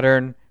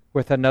pattern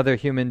with another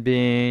human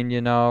being,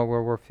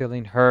 where we're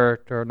feeling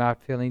hurt or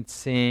not feeling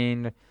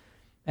seen.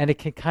 And it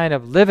can kind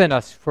of live in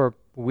us for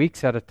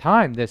weeks at a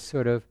time, this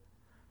sort of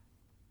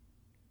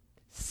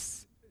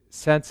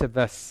sense of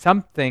a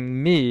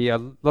something me, a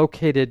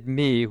located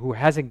me who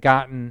hasn't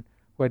gotten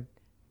what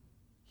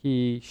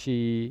he,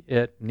 she,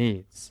 it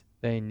needs.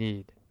 They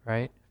need,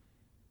 right?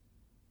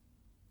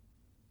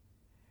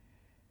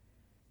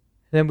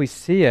 Then we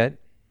see it.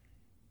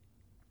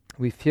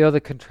 We feel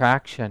the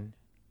contraction.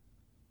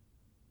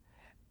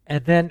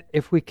 And then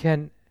if we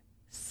can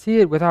see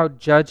it without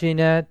judging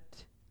it,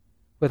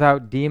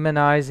 without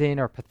demonizing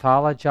or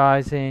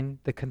pathologizing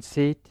the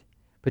conceit,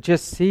 but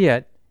just see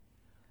it,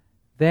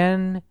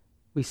 then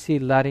we see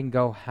letting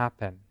go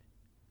happen.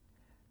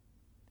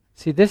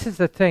 See, this is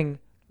the thing,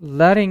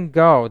 letting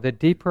go, the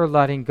deeper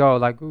letting go,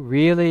 like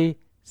really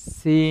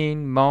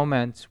seeing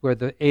moments where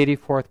the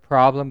 84th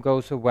problem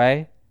goes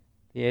away.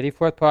 The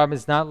 84th problem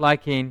is not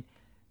liking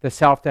the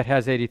self that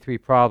has 83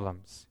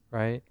 problems,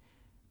 right?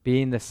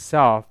 Being the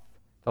self,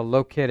 the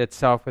located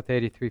self with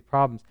 83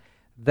 problems.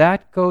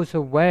 That goes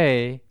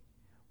away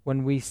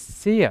when we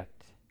see it.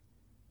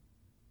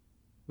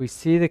 We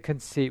see the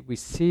conceit, we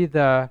see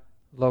the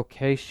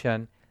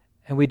location,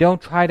 and we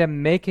don't try to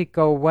make it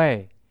go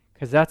away,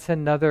 because that's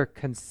another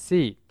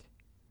conceit.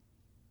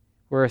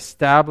 We're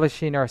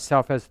establishing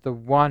ourselves as the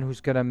one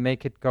who's going to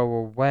make it go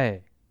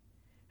away.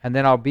 And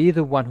then I'll be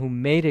the one who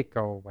made it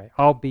go away.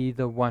 I'll be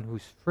the one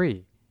who's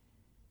free.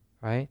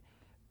 Right?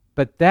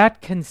 But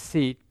that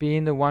conceit,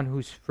 being the one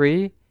who's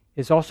free,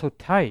 is also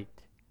tight.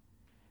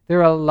 There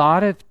are a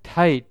lot of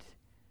tight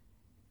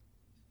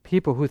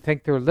people who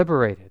think they're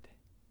liberated.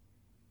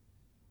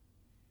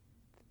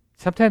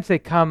 Sometimes they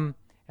come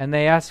and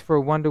they ask for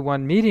a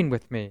one-to-one meeting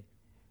with me,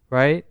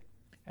 right?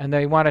 And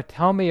they want to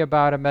tell me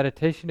about a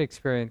meditation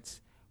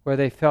experience where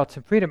they felt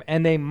some freedom.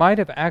 And they might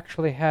have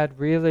actually had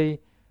really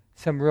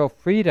some real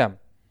freedom.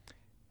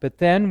 But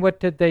then what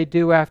did they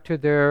do after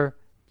their,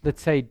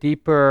 let's say,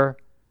 deeper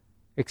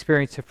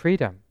experience of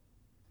freedom?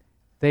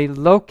 They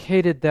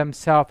located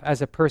themselves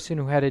as a person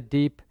who had a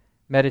deep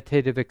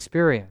meditative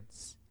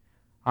experience.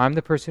 I'm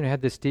the person who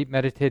had this deep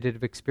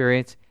meditative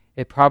experience.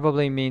 It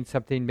probably means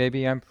something,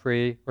 maybe I'm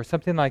free, or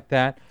something like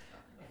that.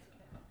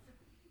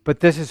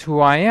 But this is who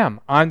I am.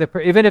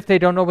 Even if they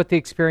don't know what the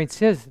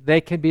experience is,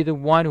 they can be the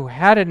one who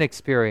had an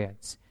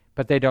experience,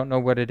 but they don't know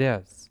what it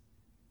is.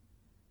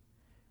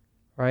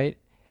 Right?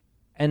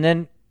 And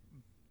then,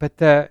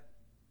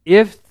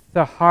 if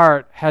the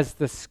heart has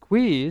the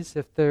squeeze,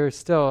 if there's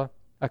still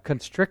a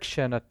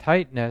constriction, a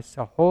tightness,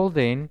 a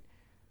holding,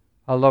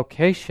 a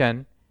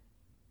location,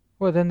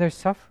 well, then there's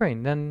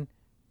suffering. Then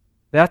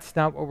that's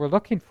not what we're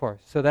looking for.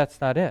 So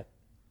that's not it.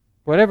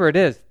 Whatever it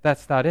is,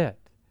 that's not it.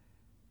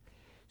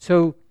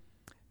 So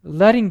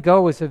letting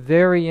go is a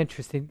very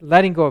interesting,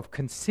 letting go of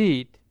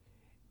conceit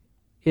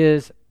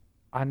is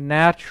a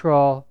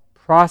natural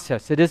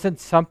process. It isn't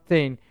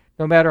something,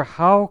 no matter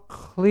how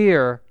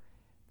clear,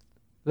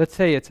 let's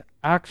say it's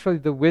actually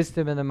the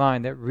wisdom in the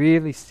mind that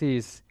really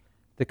sees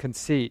the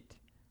conceit.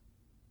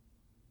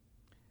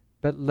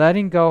 But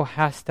letting go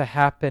has to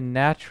happen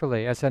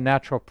naturally as a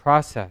natural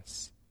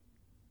process.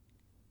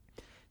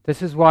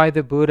 This is why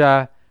the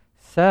Buddha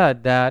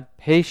said that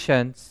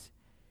patience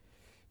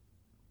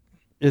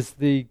is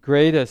the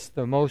greatest,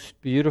 the most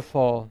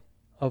beautiful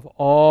of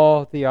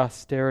all the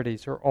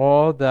austerities or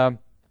all the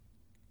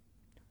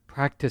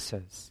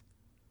practices,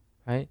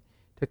 right?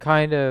 To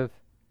kind of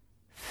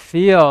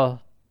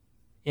feel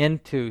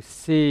into,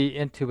 see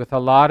into with a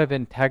lot of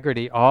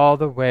integrity all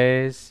the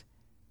ways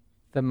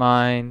the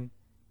mind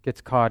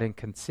gets caught in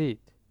conceit.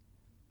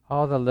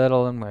 All the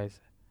little ways.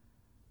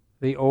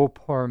 The oh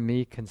poor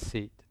me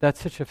conceit. That's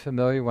such a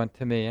familiar one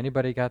to me.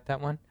 Anybody got that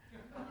one?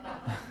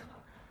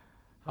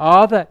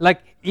 All the,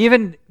 like,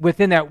 even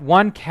within that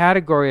one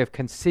category of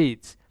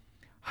conceits,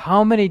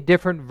 how many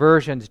different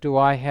versions do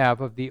I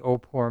have of the oh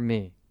poor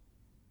me?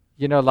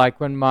 You know, like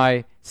when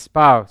my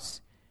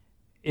spouse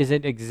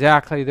isn't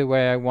exactly the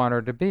way I want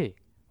her to be.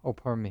 Oh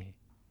poor me.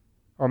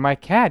 Or my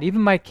cat.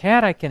 Even my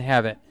cat, I can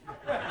have it.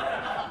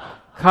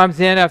 Comes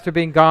in after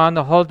being gone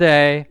the whole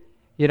day,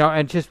 you know,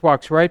 and just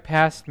walks right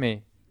past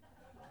me.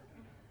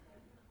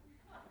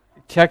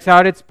 Checks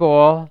out its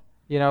bowl,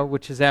 you know,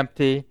 which is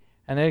empty,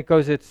 and then it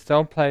goes its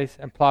own place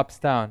and plops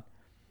down.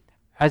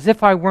 As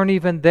if I weren't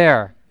even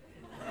there.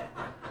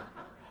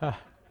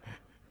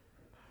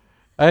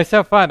 It's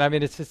so fun. I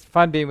mean, it's just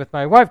fun being with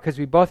my wife because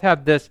we both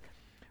have this,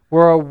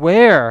 we're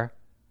aware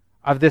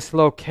of this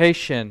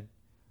location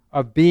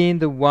of being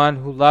the one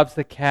who loves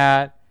the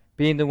cat,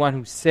 being the one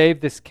who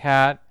saved this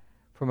cat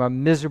from a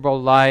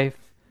miserable life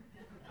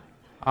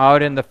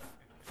out in the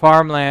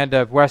farmland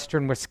of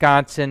western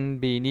Wisconsin,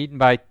 being eaten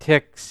by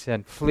ticks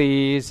and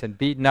fleas and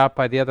beaten up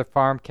by the other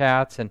farm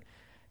cats and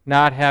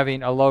not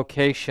having a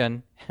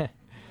location,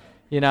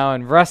 you know,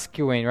 and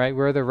rescuing, right?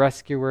 We're the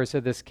rescuers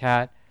of this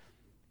cat.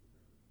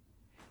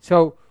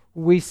 So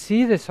we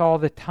see this all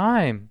the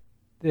time,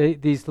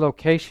 these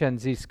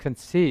locations, these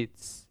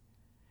conceits.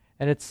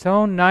 And it's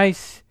so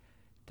nice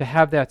to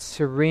have that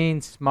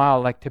serene smile,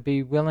 like to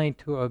be willing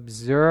to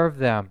observe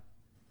them.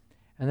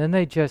 And then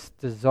they just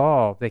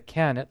dissolve. They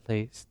can, at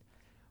least.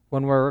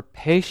 When we're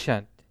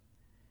patient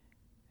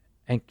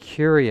and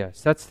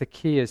curious. That's the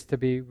key, is to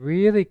be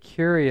really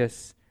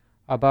curious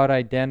about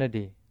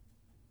identity.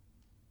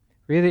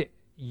 Really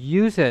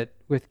use it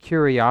with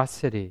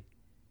curiosity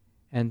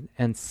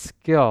and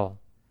skill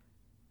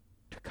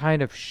to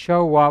kind of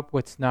show up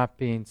what's not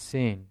being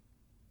seen.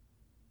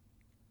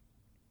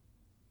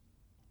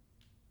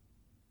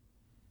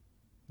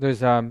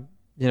 There's, you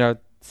know,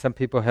 some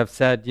people have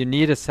said you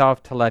need a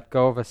self to let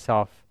go of a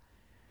self.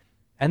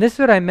 And this is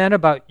what I meant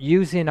about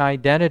using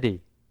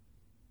identity.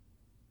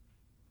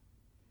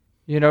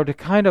 You know, to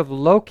kind of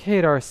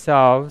locate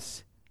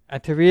ourselves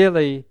and to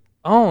really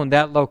own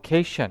that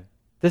location.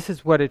 This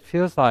is what it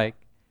feels like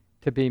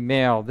to be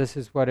male. This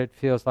is what it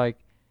feels like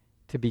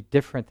to be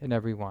different than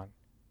everyone.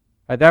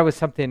 That was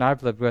something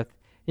I've lived with.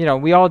 You know,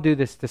 we all do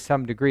this to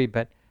some degree,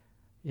 but,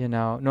 you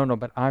know, no,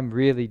 but I'm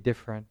really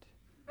different.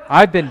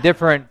 I've been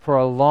different for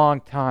a long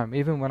time,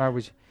 even when I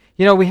was,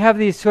 you know, we have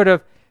these sort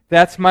of,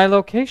 that's my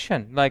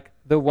location, like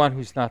the one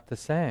who's not the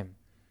same.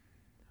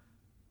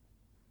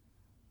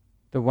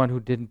 The one who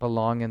didn't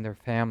belong in their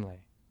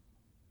family,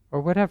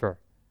 or whatever.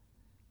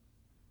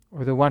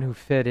 Or the one who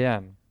fit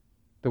in,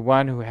 the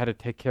one who had to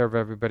take care of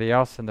everybody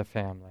else in the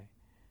family.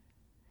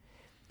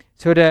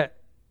 So to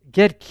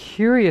get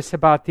curious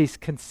about these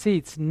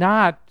conceits,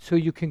 not so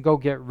you can go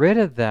get rid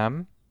of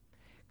them,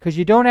 because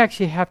you don't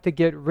actually have to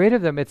get rid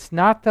of them. It's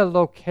not the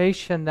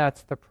location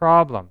that's the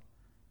problem.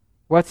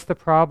 What's the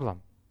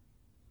problem?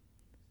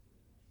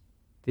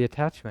 The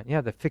attachment.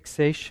 Yeah, the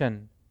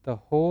fixation, the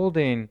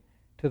holding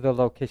to the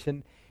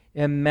location.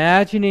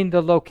 Imagining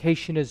the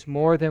location is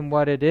more than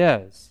what it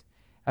is.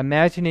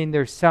 Imagining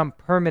there's some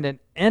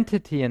permanent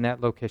entity in that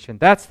location.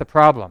 That's the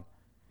problem.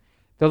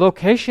 The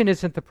location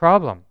isn't the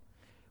problem.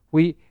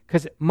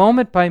 Because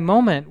moment by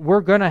moment,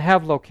 we're going to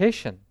have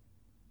location.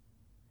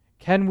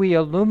 Can we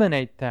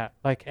illuminate that,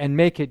 and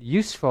make it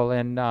useful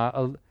and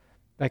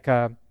like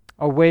a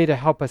way to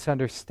help us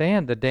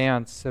understand the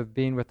dance of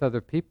being with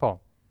other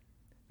people?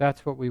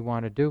 That's what we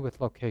want to do with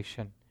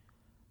location.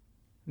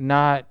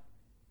 Not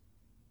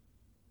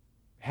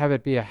have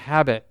it be a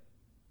habit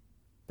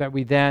that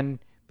we then,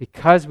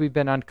 because we've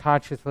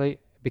unconsciously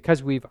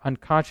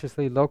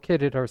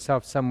located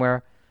ourselves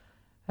somewhere,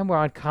 and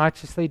we're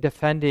unconsciously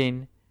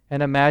defending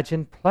an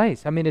imagined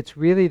place. I mean, it's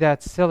really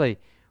that silly.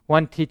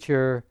 One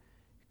teacher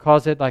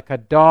calls it like a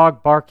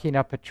dog barking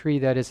up a tree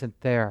that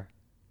isn't there.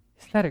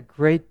 Isn't that a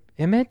great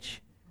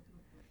image?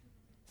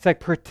 It's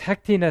like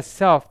protecting a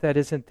self that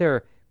isn't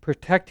there,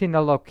 protecting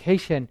a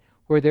location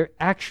where there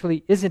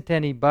actually isn't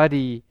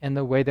anybody in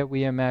the way that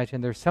we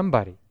imagine there's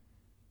somebody.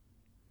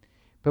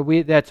 But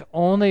that's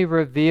only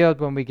revealed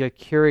when we get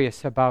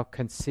curious about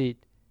conceit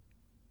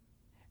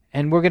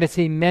And we're going to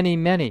see many,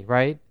 many,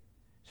 right?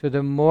 So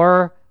the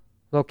more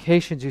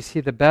locations you see,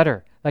 the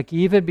better. Like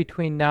even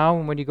between now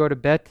and when you go to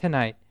bed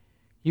tonight,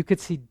 you could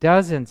see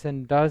dozens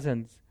and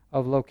dozens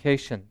of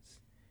locations.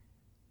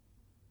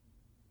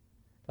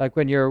 Like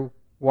when you're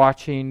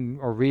watching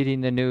or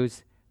reading the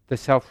news, the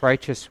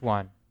self-righteous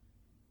one,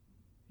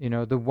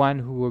 the one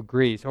who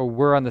agrees, oh,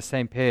 we're on the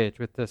same page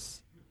with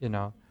this,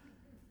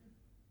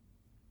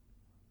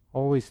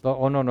 Always,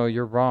 oh, no,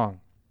 you're wrong.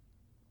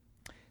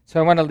 So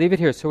I want to leave it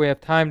here so we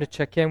have time to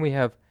check in. We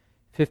have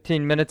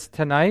 15 minutes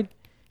tonight.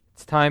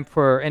 It's time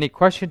for any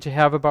questions you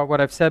have about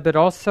what I've said, but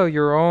also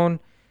your own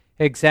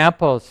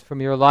examples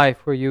from your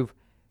life where you've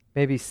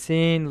maybe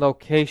seen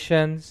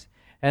locations.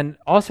 And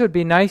also it'd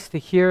be nice to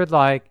hear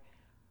like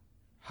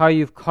how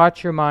you've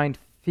caught your mind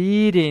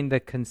feeding the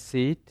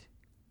conceit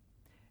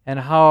and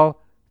how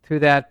through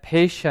that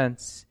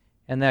patience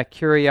and that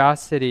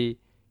curiosity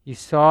you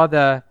saw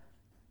the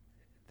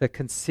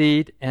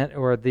conceit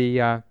or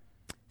the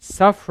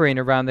suffering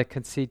around the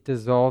conceit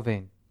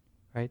dissolving,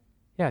 right?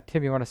 Yeah,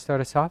 Tim, you want to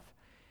start us off?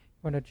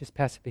 You want to just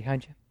pass it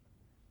behind you?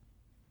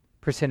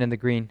 Person in the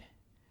green.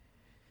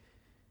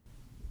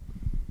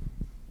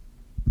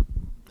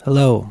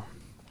 Hello.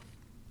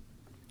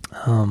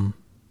 I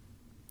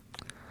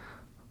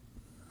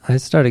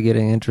started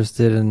getting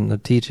interested in the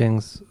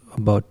teachings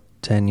about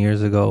 10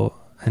 years ago,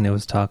 and it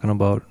was talking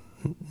about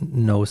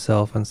no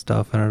self and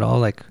stuff, and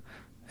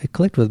it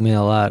clicked with me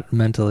a lot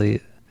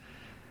mentally,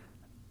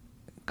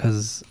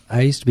 because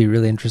I used to be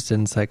really interested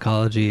in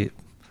psychology,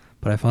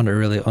 but I found it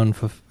really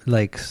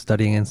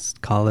studying in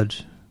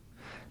college,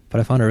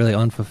 but I found it really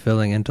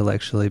unfulfilling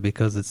intellectually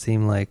because it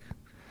seemed like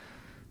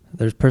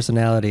there's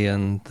personality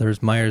and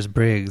there's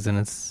Myers-Briggs and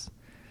it's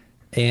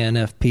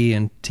ANFP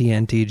and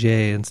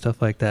TNTJ and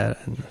stuff like that.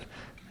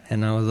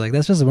 And I was like,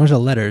 that's just a bunch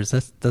of letters.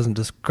 That doesn't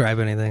describe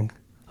anything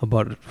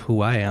about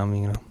who I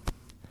am,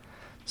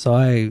 So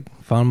I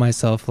found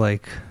myself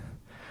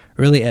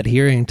really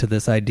adhering to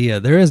this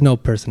idea. There is no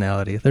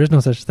personality. There's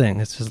no such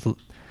thing.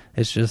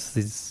 It's just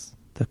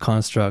the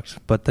construct.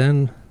 But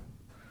then,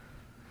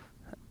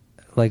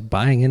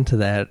 buying into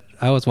that,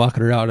 I was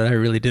walking around and I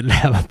really didn't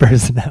have a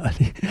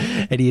personality.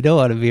 And you don't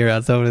want to be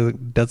around someone who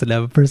doesn't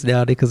have a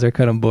personality because they're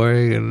kind of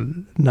boring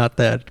and not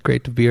that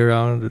great to be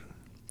around.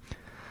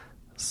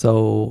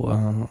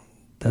 So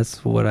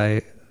that's what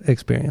I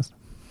experienced.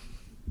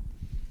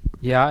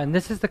 Yeah, and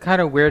this is the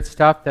kind of weird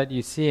stuff that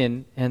you see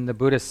in the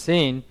Buddhist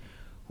scene,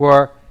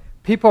 where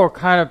people are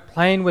kind of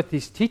playing with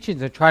these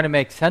teachings and trying to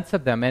make sense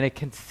of them. And it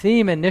can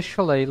seem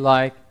initially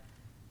like,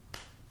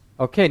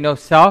 okay, no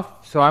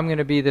self, so I'm going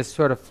to be this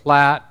sort of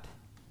flat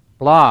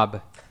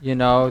blob,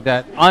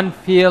 that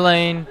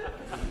unfeeling,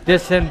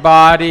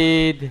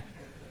 disembodied,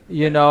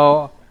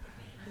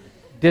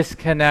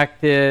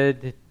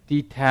 disconnected,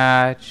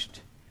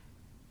 detached,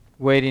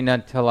 waiting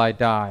until I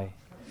die.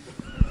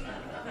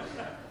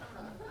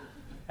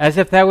 As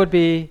if that would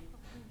be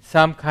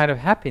some kind of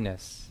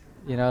happiness.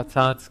 It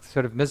sounds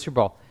sort of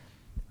miserable.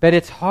 But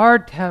it's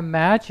hard to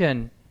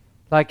imagine,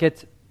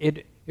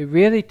 it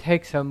really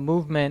takes a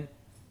movement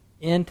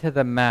into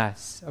the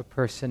mess of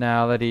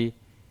personality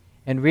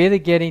and really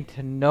getting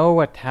to know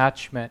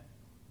attachment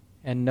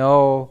and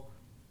know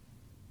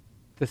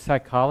the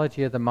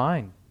psychology of the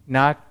mind.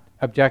 Not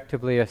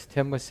objectively, as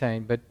Tim was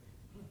saying, but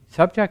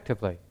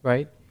subjectively,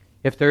 right?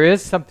 If there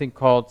is something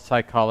called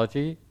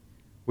psychology,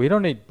 we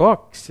don't need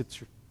books.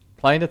 It's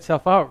playing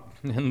itself out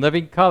in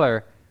living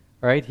color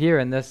right here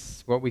in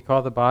this, what we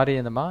call the body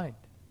and the mind.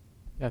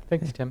 Yeah,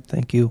 thanks, Tim.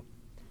 Thank you.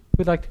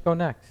 Who'd like to go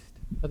next?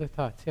 Other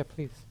thoughts? Yeah,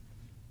 please.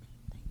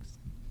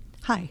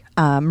 Hi,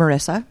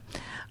 Marissa.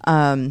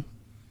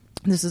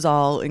 This is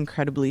all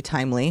incredibly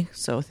timely,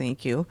 so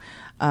thank you.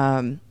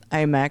 I'm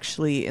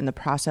actually in the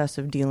process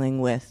of dealing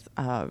with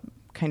kind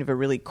of a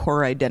really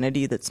core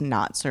identity that's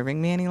not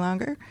serving me any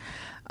longer.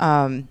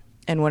 And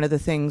one of the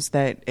things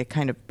that it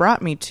kind of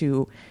brought me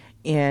to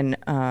in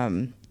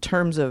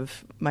terms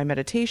of my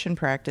meditation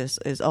practice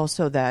is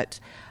also that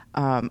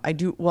I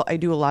do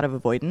a lot of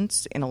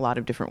avoidance in a lot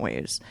of different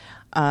ways.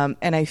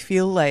 And I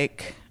feel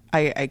like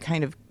I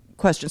kind of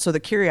question. So the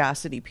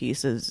curiosity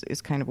piece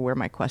is kind of where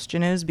my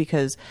question is,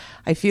 because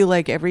I feel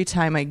like every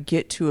time I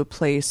get to a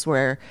place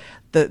where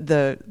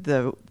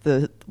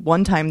the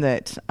one time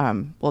that,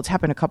 it's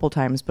happened a couple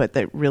times, but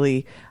that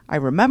really I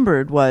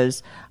remembered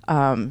was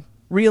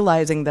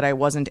realizing that I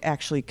wasn't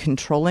actually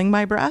controlling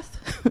my breath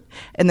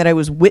and that I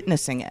was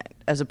witnessing it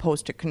as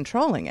opposed to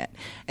controlling it.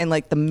 And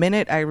the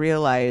minute I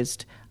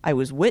realized I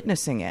was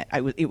witnessing it,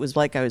 it was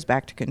like I was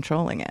back to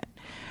controlling it.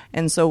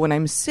 And so when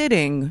I'm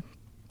sitting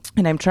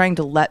and I'm trying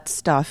to let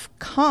stuff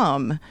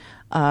come,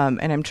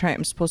 and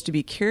I'm supposed to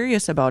be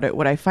curious about it,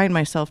 what I find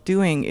myself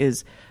doing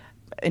is,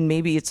 and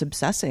maybe it's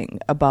obsessing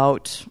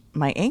about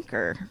my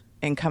anchor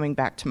and coming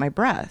back to my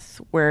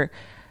breath,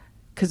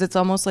 because it's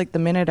almost like the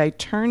minute I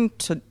turn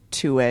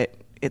to it,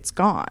 it's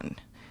gone.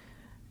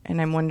 And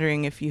I'm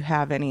wondering if you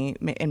have any,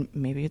 and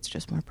maybe it's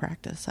just more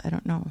practice, I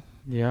don't know.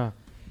 Yeah.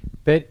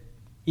 But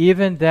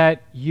even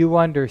that you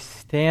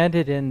understand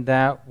it in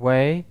that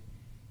way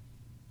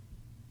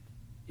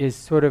is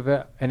sort of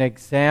an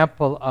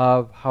example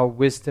of how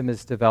wisdom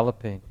is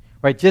developing,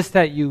 right? Just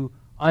that you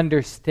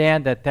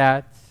understand that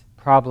that's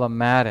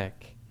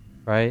problematic,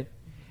 right?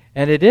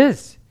 And it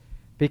is,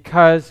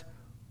 because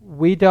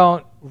we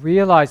don't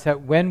realize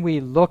that when we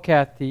look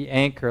at the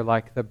anchor,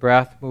 like the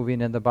breath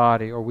moving in the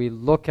body, or we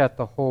look at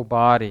the whole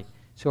body,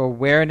 so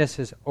awareness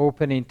is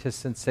opening to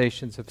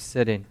sensations of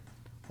sitting,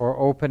 or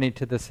opening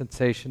to the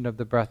sensation of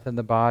the breath in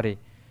the body.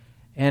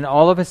 And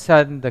all of a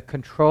sudden, the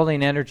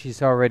controlling energy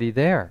is already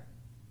there,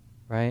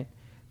 right?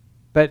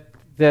 But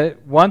the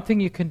one thing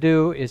you can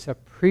do is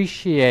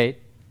appreciate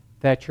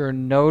that you're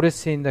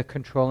noticing the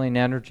controlling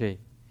energy.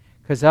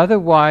 Because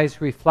otherwise,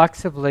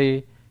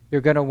 reflexively,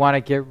 you're going to want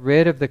to get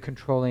rid of the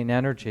controlling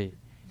energy.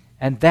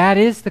 And that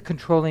is the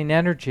controlling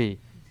energy,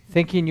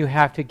 thinking you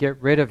have to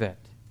get rid of it,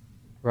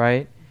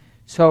 right?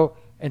 So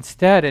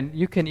instead, and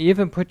you can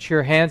even put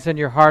your hands on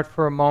your heart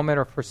for a moment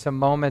or for some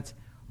moments.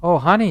 Oh,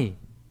 honey,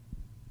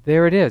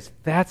 there it is.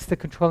 That's the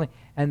controlling.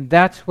 And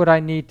that's what I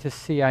need to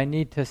see. I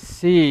need to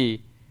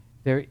see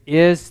there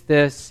is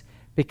this,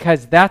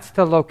 because that's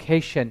the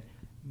location.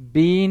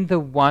 Being the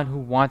one who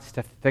wants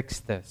to fix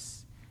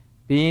this.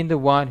 Being the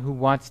one who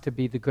wants to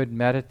be the good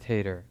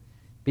meditator.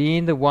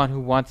 Being the one who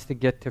wants to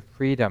get to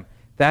freedom.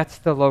 That's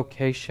the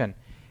location.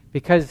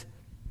 Because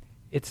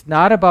it's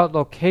not about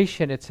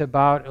location, it's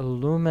about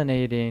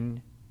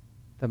illuminating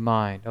the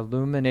mind,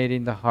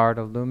 illuminating the heart,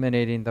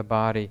 illuminating the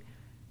body.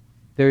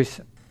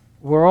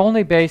 We're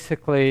only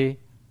basically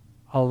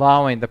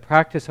allowing, the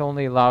practice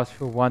only allows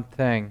for one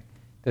thing,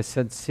 the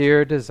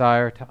sincere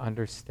desire to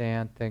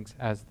understand things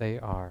as they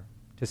are,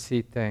 to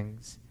see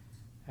things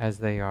as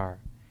they are.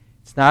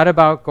 It's not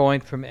about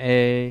going from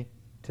A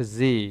to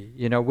Z,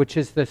 which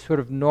is the sort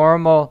of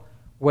normal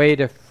way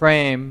to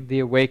frame the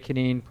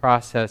awakening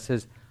process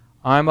is,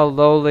 I'm a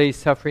lowly,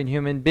 suffering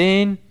human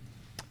being.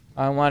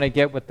 I want to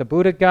get what the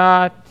Buddha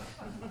got.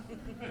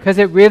 Because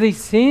it really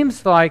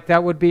seems like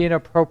that would be an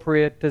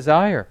appropriate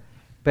desire.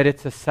 But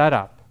it's a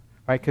setup,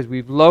 right? Because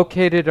we've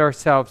located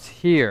ourselves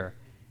here,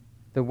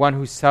 the one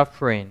who's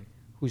suffering,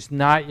 who's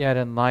not yet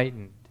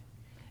enlightened.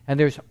 And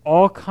there's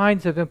all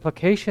kinds of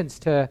implications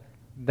to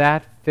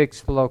that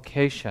fixed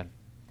location.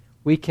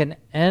 We can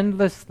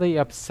endlessly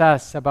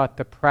obsess about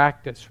the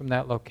practice from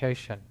that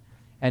location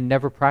and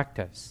never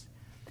practice.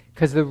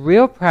 Because the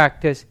real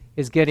practice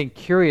is getting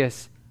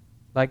curious.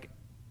 Like,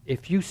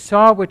 if you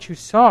saw what you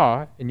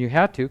saw, and you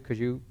had to, because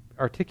you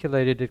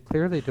articulated it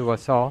clearly to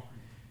us all,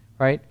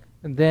 right?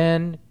 And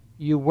then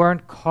you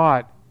weren't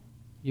caught.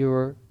 You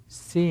were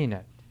seeing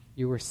it.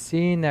 You were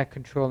seeing that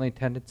controlling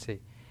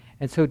tendency.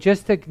 And so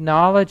just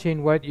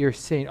acknowledging what you're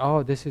seeing,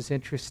 oh, this is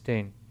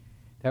interesting.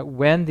 That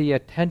when the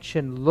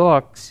attention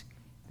looks,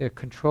 the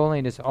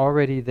controlling is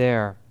already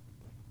there.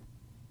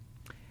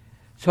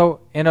 So,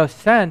 in a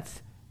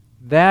sense,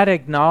 that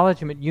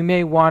acknowledgement, you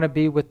may want to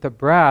be with the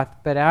breath,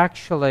 but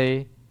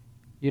actually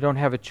you don't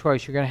have a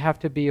choice. You're going to have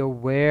to be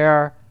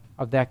aware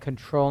of that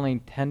controlling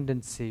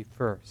tendency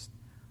first.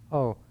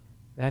 Oh,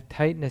 that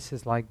tightness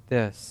is like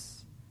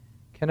this.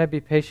 Can I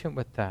be patient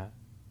with that?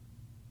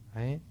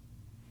 Right?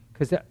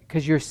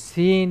 Because you're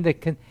seeing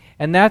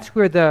and that's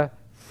where the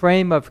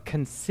frame of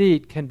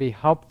conceit can be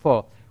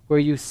helpful, where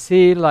you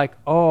see like,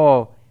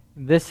 oh,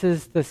 this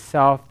is the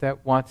self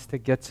that wants to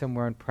get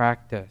somewhere in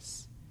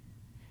practice.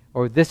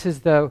 Or this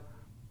is the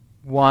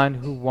one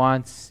who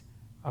wants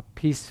a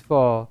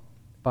peaceful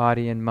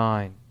body and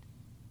mind,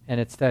 and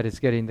instead is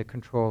getting the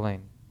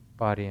controlling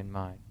body and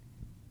mind.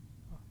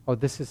 Oh,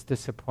 this is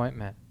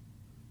disappointment.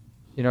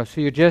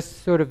 So you're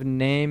just sort of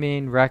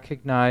naming,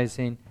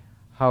 recognizing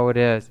how it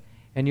is.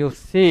 And you'll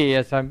see,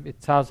 it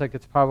sounds like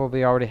it's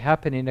probably already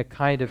happening, a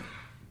kind of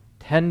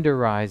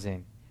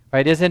tenderizing.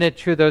 Right? Isn't it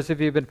true, those of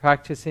you who've been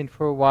practicing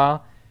for a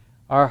while,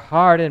 our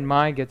heart and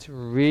mind gets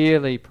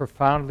really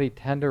profoundly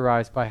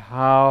tenderized by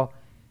how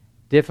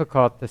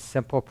difficult the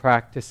simple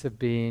practice of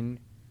being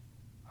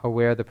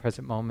aware of the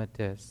present moment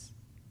is.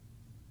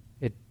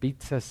 It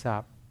beats us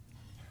up.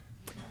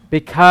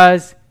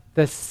 Because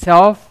the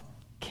self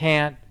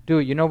can't do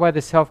it. You know why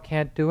the self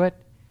can't do it?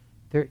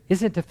 There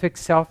isn't a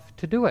fixed self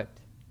to do it.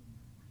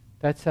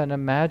 That's an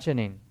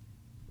imagining,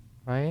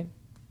 right?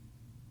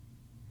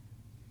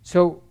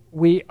 So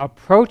we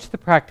approach the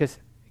practice,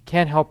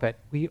 can't help it.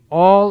 We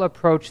all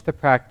approach the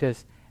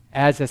practice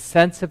as a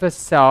sense of a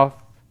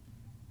self,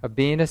 of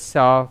being a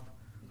self,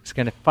 who's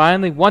going to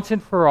finally, once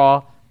and for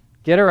all,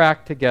 get our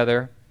act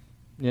together,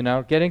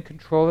 get in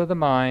control of the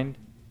mind,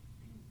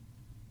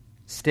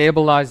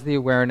 stabilize the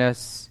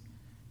awareness,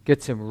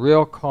 get some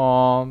real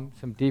calm,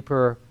 some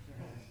deeper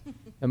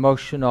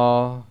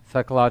emotional,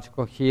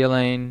 psychological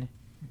healing,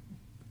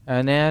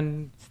 and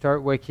then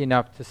start waking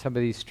up to some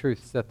of these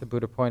truths that the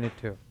Buddha pointed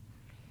to.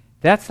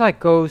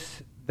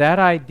 That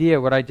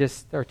idea, what I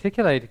just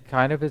articulated,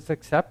 kind of is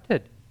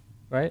accepted,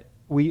 right?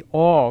 We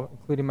all,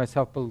 including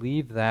myself,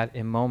 believe that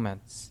in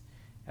moments,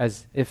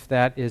 as if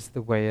that is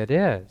the way it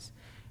is.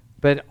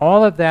 But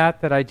all of that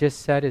I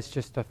just said is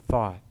just a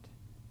thought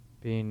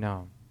being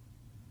known.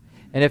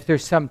 And if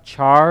there's some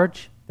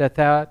charge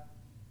that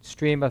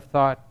stream of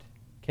thought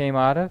came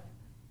out of,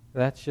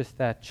 That's just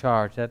that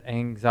charge, that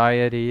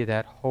anxiety,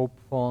 that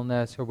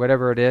hopefulness, or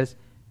whatever it is,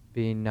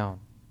 being known.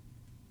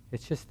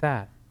 It's just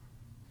that.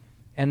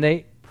 And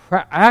the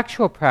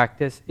actual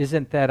practice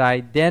isn't that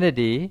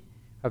identity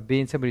of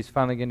being somebody who's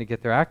finally going to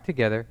get their act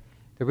together.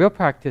 The real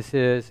practice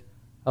is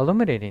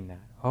illuminating that.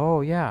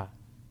 Oh, yeah,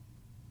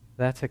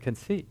 that's a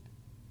conceit.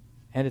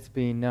 And it's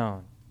being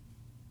known.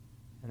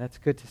 And that's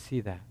good to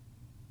see that.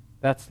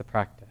 That's the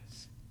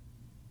practice.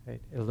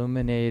 Right?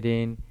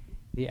 Illuminating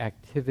the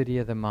activity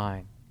of the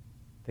mind,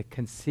 the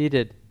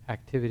conceited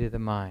activity of the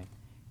mind.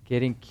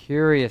 Getting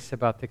curious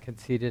about the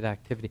conceited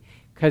activity.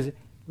 Because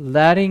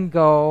letting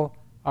go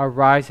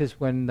arises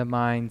when the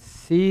mind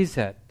sees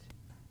it.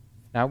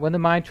 Not when the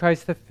mind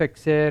tries to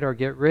fix it or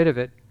get rid of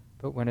it,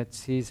 but when it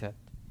sees it.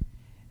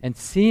 And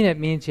seeing it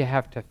means you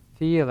have to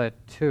feel it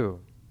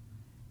too.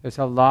 There's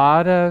a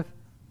lot of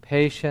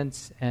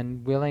patience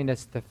and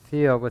willingness to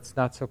feel what's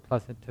not so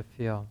pleasant to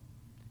feel.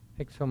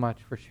 Thanks so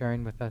much for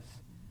sharing with us.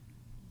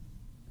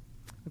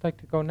 I'd like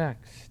to go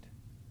next.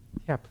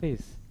 Yeah,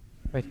 please.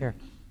 Right here.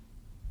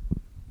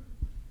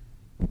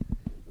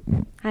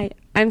 Hi,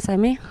 I'm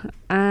Sammy.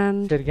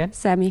 And Say it again?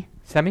 Sammy.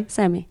 Semi?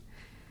 Sammy.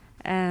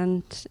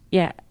 And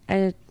yeah,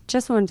 I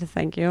just wanted to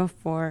thank you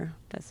for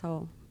this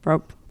whole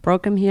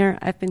program here.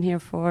 I've been here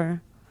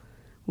for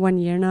 1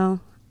 year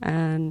now,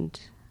 and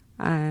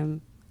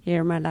I'm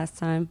here my last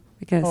time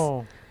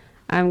because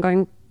I'm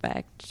going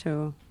back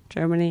to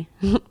Germany,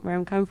 where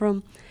I'm coming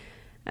from.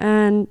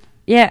 And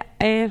yeah,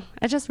 I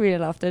just really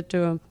loved it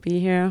to be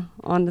here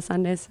on the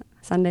Sundays.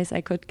 Sundays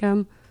I could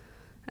come,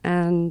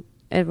 and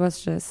it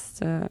was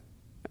just a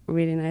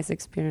really nice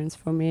experience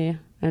for me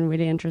and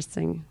really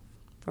interesting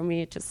for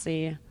me to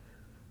see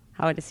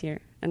how it is here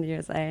in the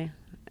USA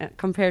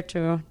compared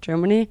to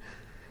Germany.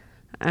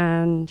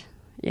 And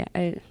yeah,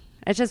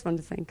 I just want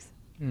to thank.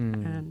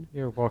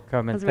 You're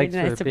welcome, and really thanks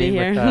nice for to being be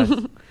with here.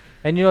 us.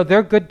 And there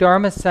are good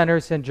Dharma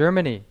centers in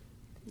Germany.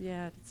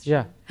 Yeah, that's true.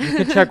 Yeah, you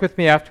can check with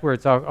me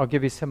afterwards. I'll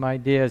give you some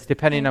ideas,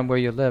 depending on where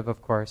you live,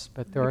 of course.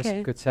 But there are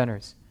some good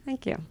centers.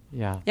 Thank you.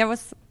 Yeah. Yeah,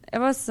 it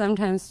was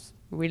sometimes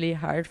really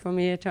hard for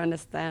me to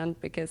understand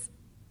because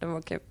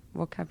the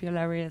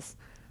vocabulary is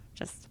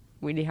just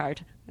really hard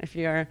if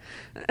you're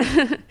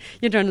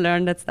you don't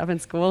learn that stuff in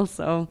school.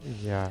 So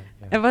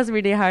it was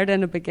really hard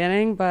in the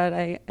beginning, but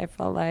I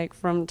felt like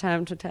from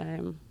time to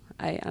time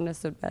I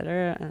understood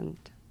better, and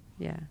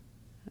yeah,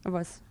 it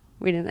was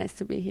really nice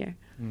to be here.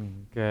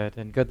 Good,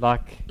 and good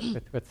luck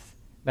with what's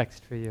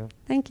next for you.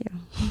 Thank you.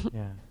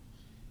 Yeah.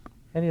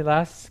 Any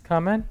last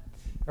comment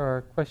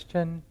or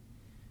question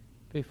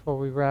before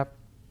we wrap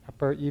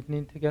up our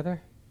evening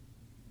together?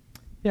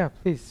 Yeah,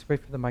 please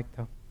wait for the mic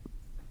though.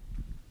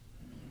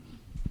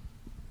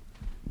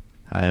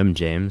 Hi, I'm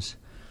James.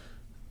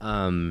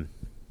 I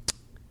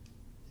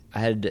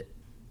had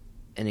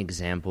an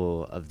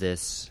example of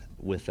this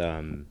with Be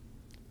a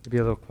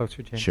little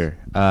closer, James. Sure.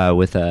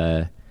 With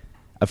a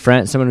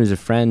friend, someone who's a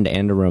friend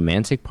and a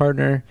romantic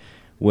partner,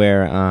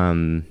 where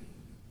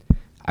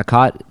I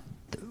caught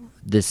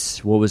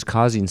this. What was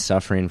causing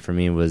suffering for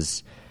me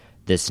was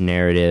this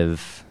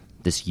narrative,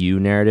 this you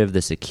narrative,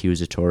 this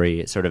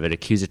accusatory, sort of an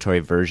accusatory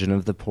version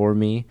of the poor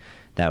me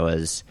that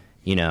was,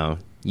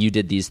 you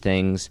did these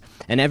things.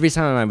 And every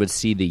time I would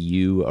see the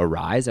you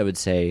arise, I would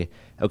say,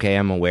 okay,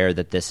 I'm aware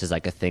that this is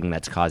like a thing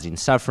that's causing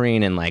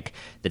suffering, and like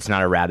it's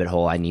not a rabbit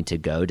hole I need to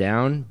go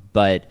down,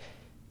 but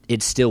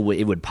it still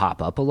it would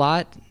pop up a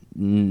lot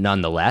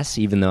nonetheless,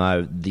 even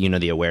though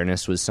the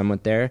awareness was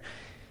somewhat there.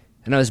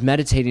 And I was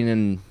meditating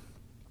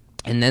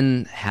and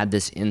then had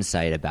this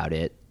insight about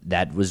it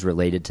that was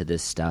related to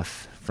this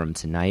stuff from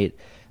tonight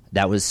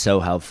that was so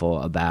helpful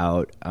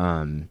about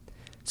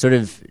sort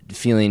of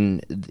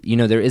feeling,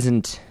 there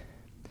isn't,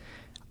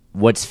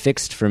 what's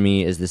fixed for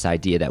me is this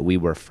idea that we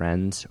were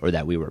friends or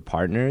that we were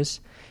partners,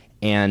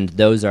 and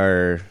those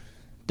are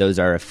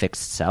a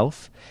fixed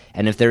self.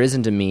 And if there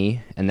isn't a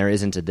me and there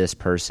isn't a this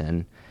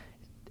person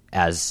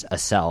as a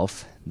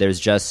self,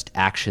 there's just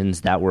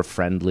actions that were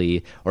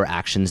friendly or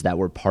actions that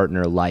were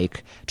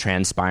partner-like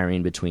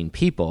transpiring between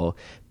people.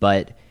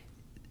 But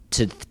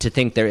to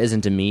think there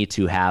isn't a me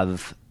to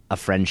have a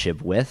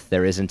friendship with,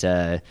 there isn't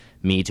a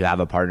me to have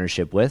a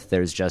partnership with,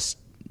 there's just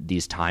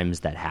these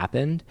times that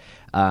happened,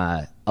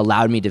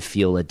 allowed me to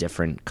feel a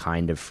different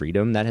kind of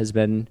freedom that has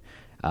been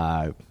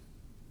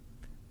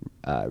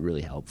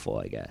really helpful,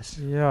 I guess.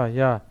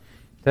 Yeah.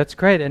 That's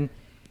great. And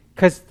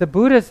because the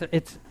Buddha's,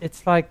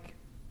 it's like,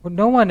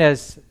 no one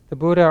is, the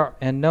Buddha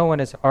and no one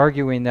is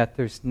arguing that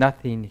there's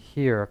nothing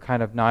here, a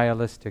kind of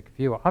nihilistic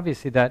view.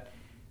 Obviously that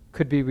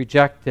could be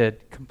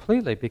rejected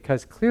completely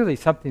because clearly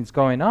something's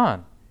going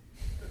on.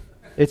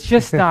 It's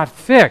just not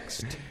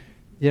fixed.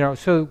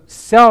 So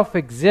self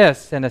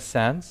exists in a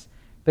sense,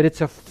 but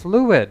it's a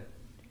fluid.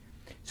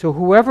 So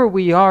whoever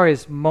we are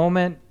is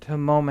moment to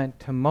moment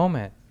to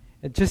moment,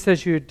 just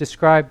as you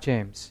described,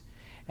 James.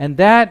 And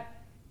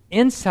that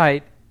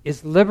insight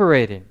is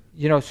liberating.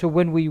 So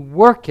when we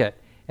work it,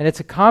 and it's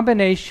a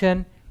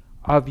combination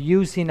of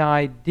using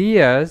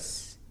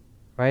ideas,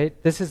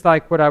 right? This is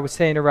like what I was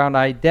saying around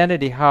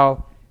identity,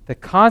 how the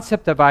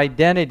concept of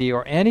identity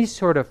or any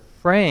sort of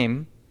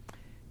frame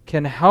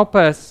can help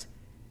us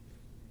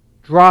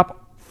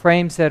drop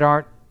frames that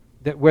aren't,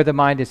 that where the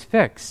mind is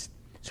fixed.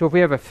 So if we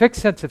have a fixed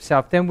sense of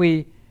self, then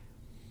we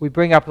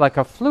bring up like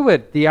a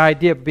fluid, the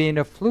idea of being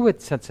a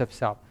fluid sense of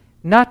self.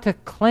 Not to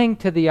cling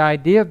to the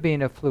idea of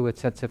being a fluid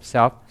sense of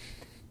self,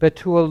 but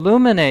to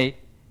illuminate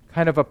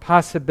kind of a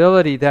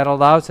possibility that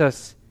allows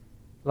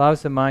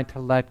the mind to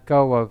let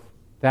go of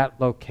that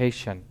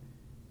location.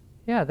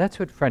 Yeah, that's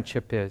what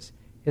friendship is.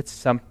 It's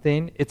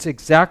something, it's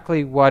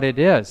exactly what it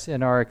is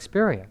in our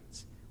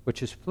experience,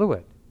 which is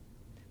fluid.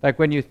 Like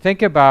when you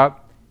think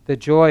about the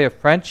joy of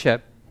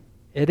friendship,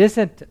 it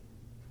isn't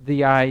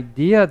the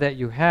idea that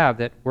you have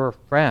that we're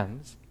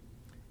friends.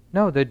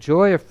 No, the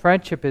joy of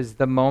friendship is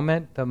the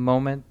moment,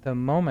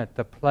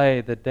 the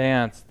play, the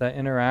dance, the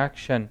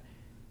interaction.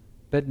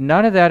 But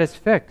none of that is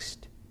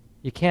fixed.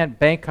 You can't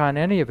bank on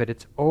any of it.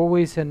 It's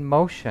always in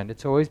motion.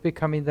 It's always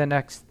becoming the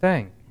next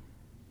thing.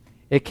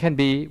 We can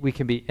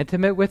be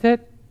intimate with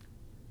it.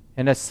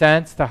 In a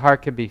sense, the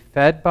heart can be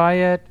fed by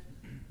it,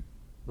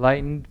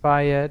 lightened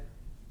by it,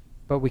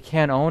 but we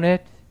can't own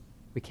it.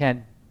 We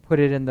can't put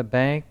it in the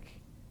bank.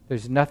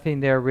 There's nothing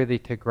there really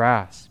to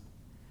grasp.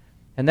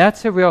 And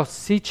that's a real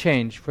sea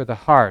change for the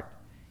heart,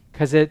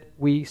 because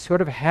we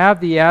sort of have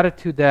the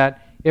attitude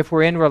that if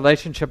we're in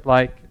relationship,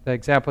 like the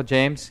example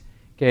James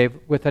gave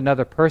with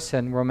another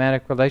person,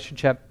 romantic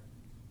relationship,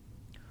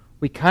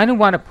 we kind of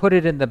want to put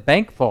it in the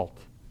bank vault,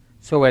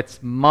 so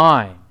it's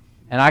mine,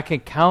 and I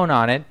can count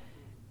on it,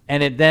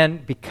 and it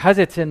then, because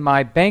it's in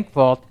my bank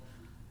vault,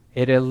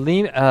 it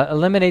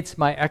eliminates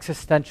my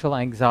existential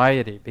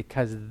anxiety,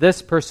 because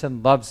this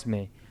person loves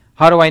me.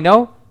 How do I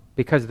know?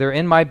 Because they're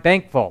in my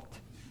bank vault.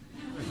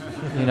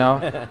 You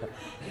know?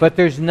 But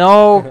there's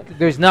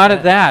none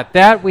of that.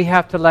 That we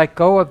have to let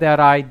go of,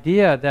 that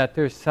idea that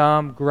there's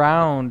some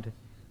ground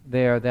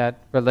there,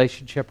 that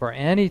relationship or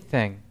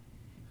anything.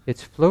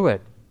 It's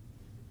fluid.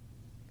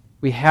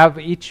 We have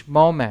each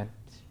moment,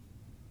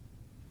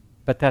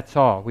 but that's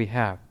all we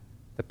have.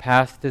 The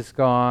past is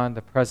gone,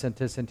 the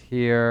present isn't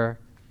here.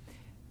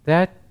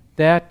 That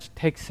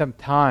takes some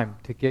time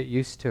to get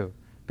used to.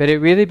 But it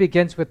really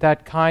begins with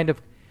that kind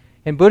of,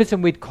 in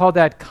Buddhism we'd call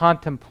that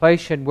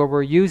contemplation, where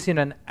we're using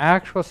an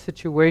actual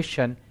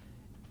situation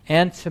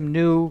and some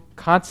new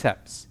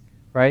concepts,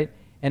 right?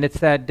 And it's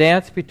that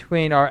dance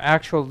between our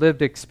actual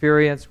lived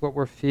experience, what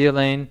we're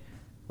feeling,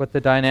 what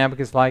the dynamic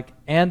is like,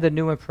 and the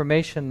new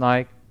information,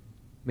 like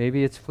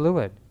maybe it's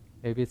fluid,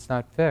 maybe it's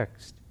not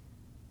fixed.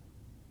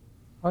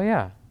 Oh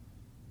yeah.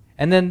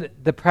 And then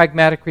the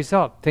pragmatic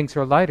result, things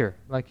are lighter,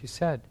 like you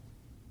said.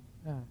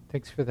 Yeah,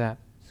 thanks for that.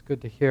 It's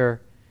good to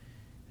hear.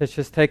 Let's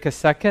just take a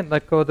second,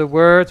 let go of the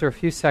words, or a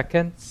few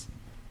seconds.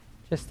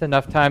 Just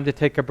enough time to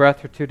take a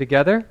breath or two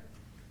together.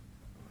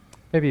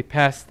 Maybe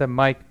pass the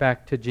mic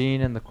back to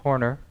Jean in the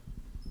corner.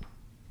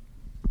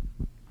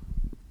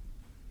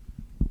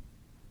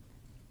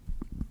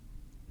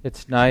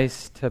 It's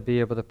nice to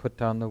be able to put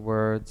down the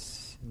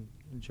words and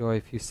enjoy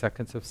a few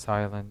seconds of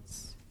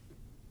silence.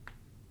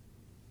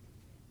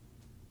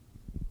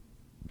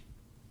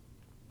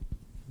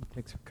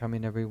 Thanks for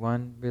coming,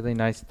 everyone. Really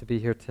nice to be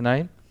here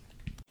tonight.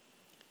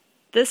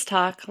 This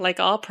talk,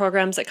 like all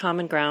programs at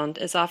Common Ground,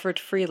 is offered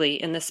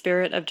freely in the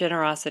spirit of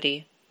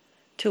generosity.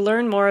 To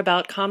learn more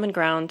about Common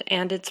Ground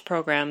and its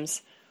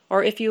programs,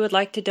 or if you would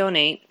like to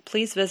donate,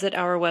 please visit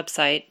our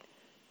website,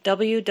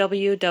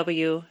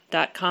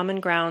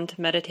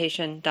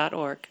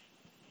 www.commongroundmeditation.org.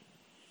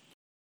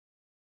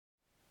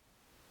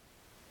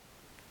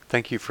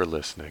 Thank you for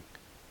listening.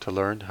 To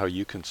learn how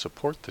you can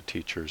support the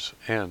teachers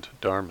and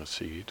Dharma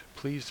Seed,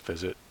 please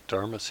visit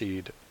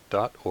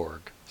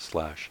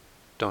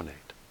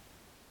dharmaseed.org/donate.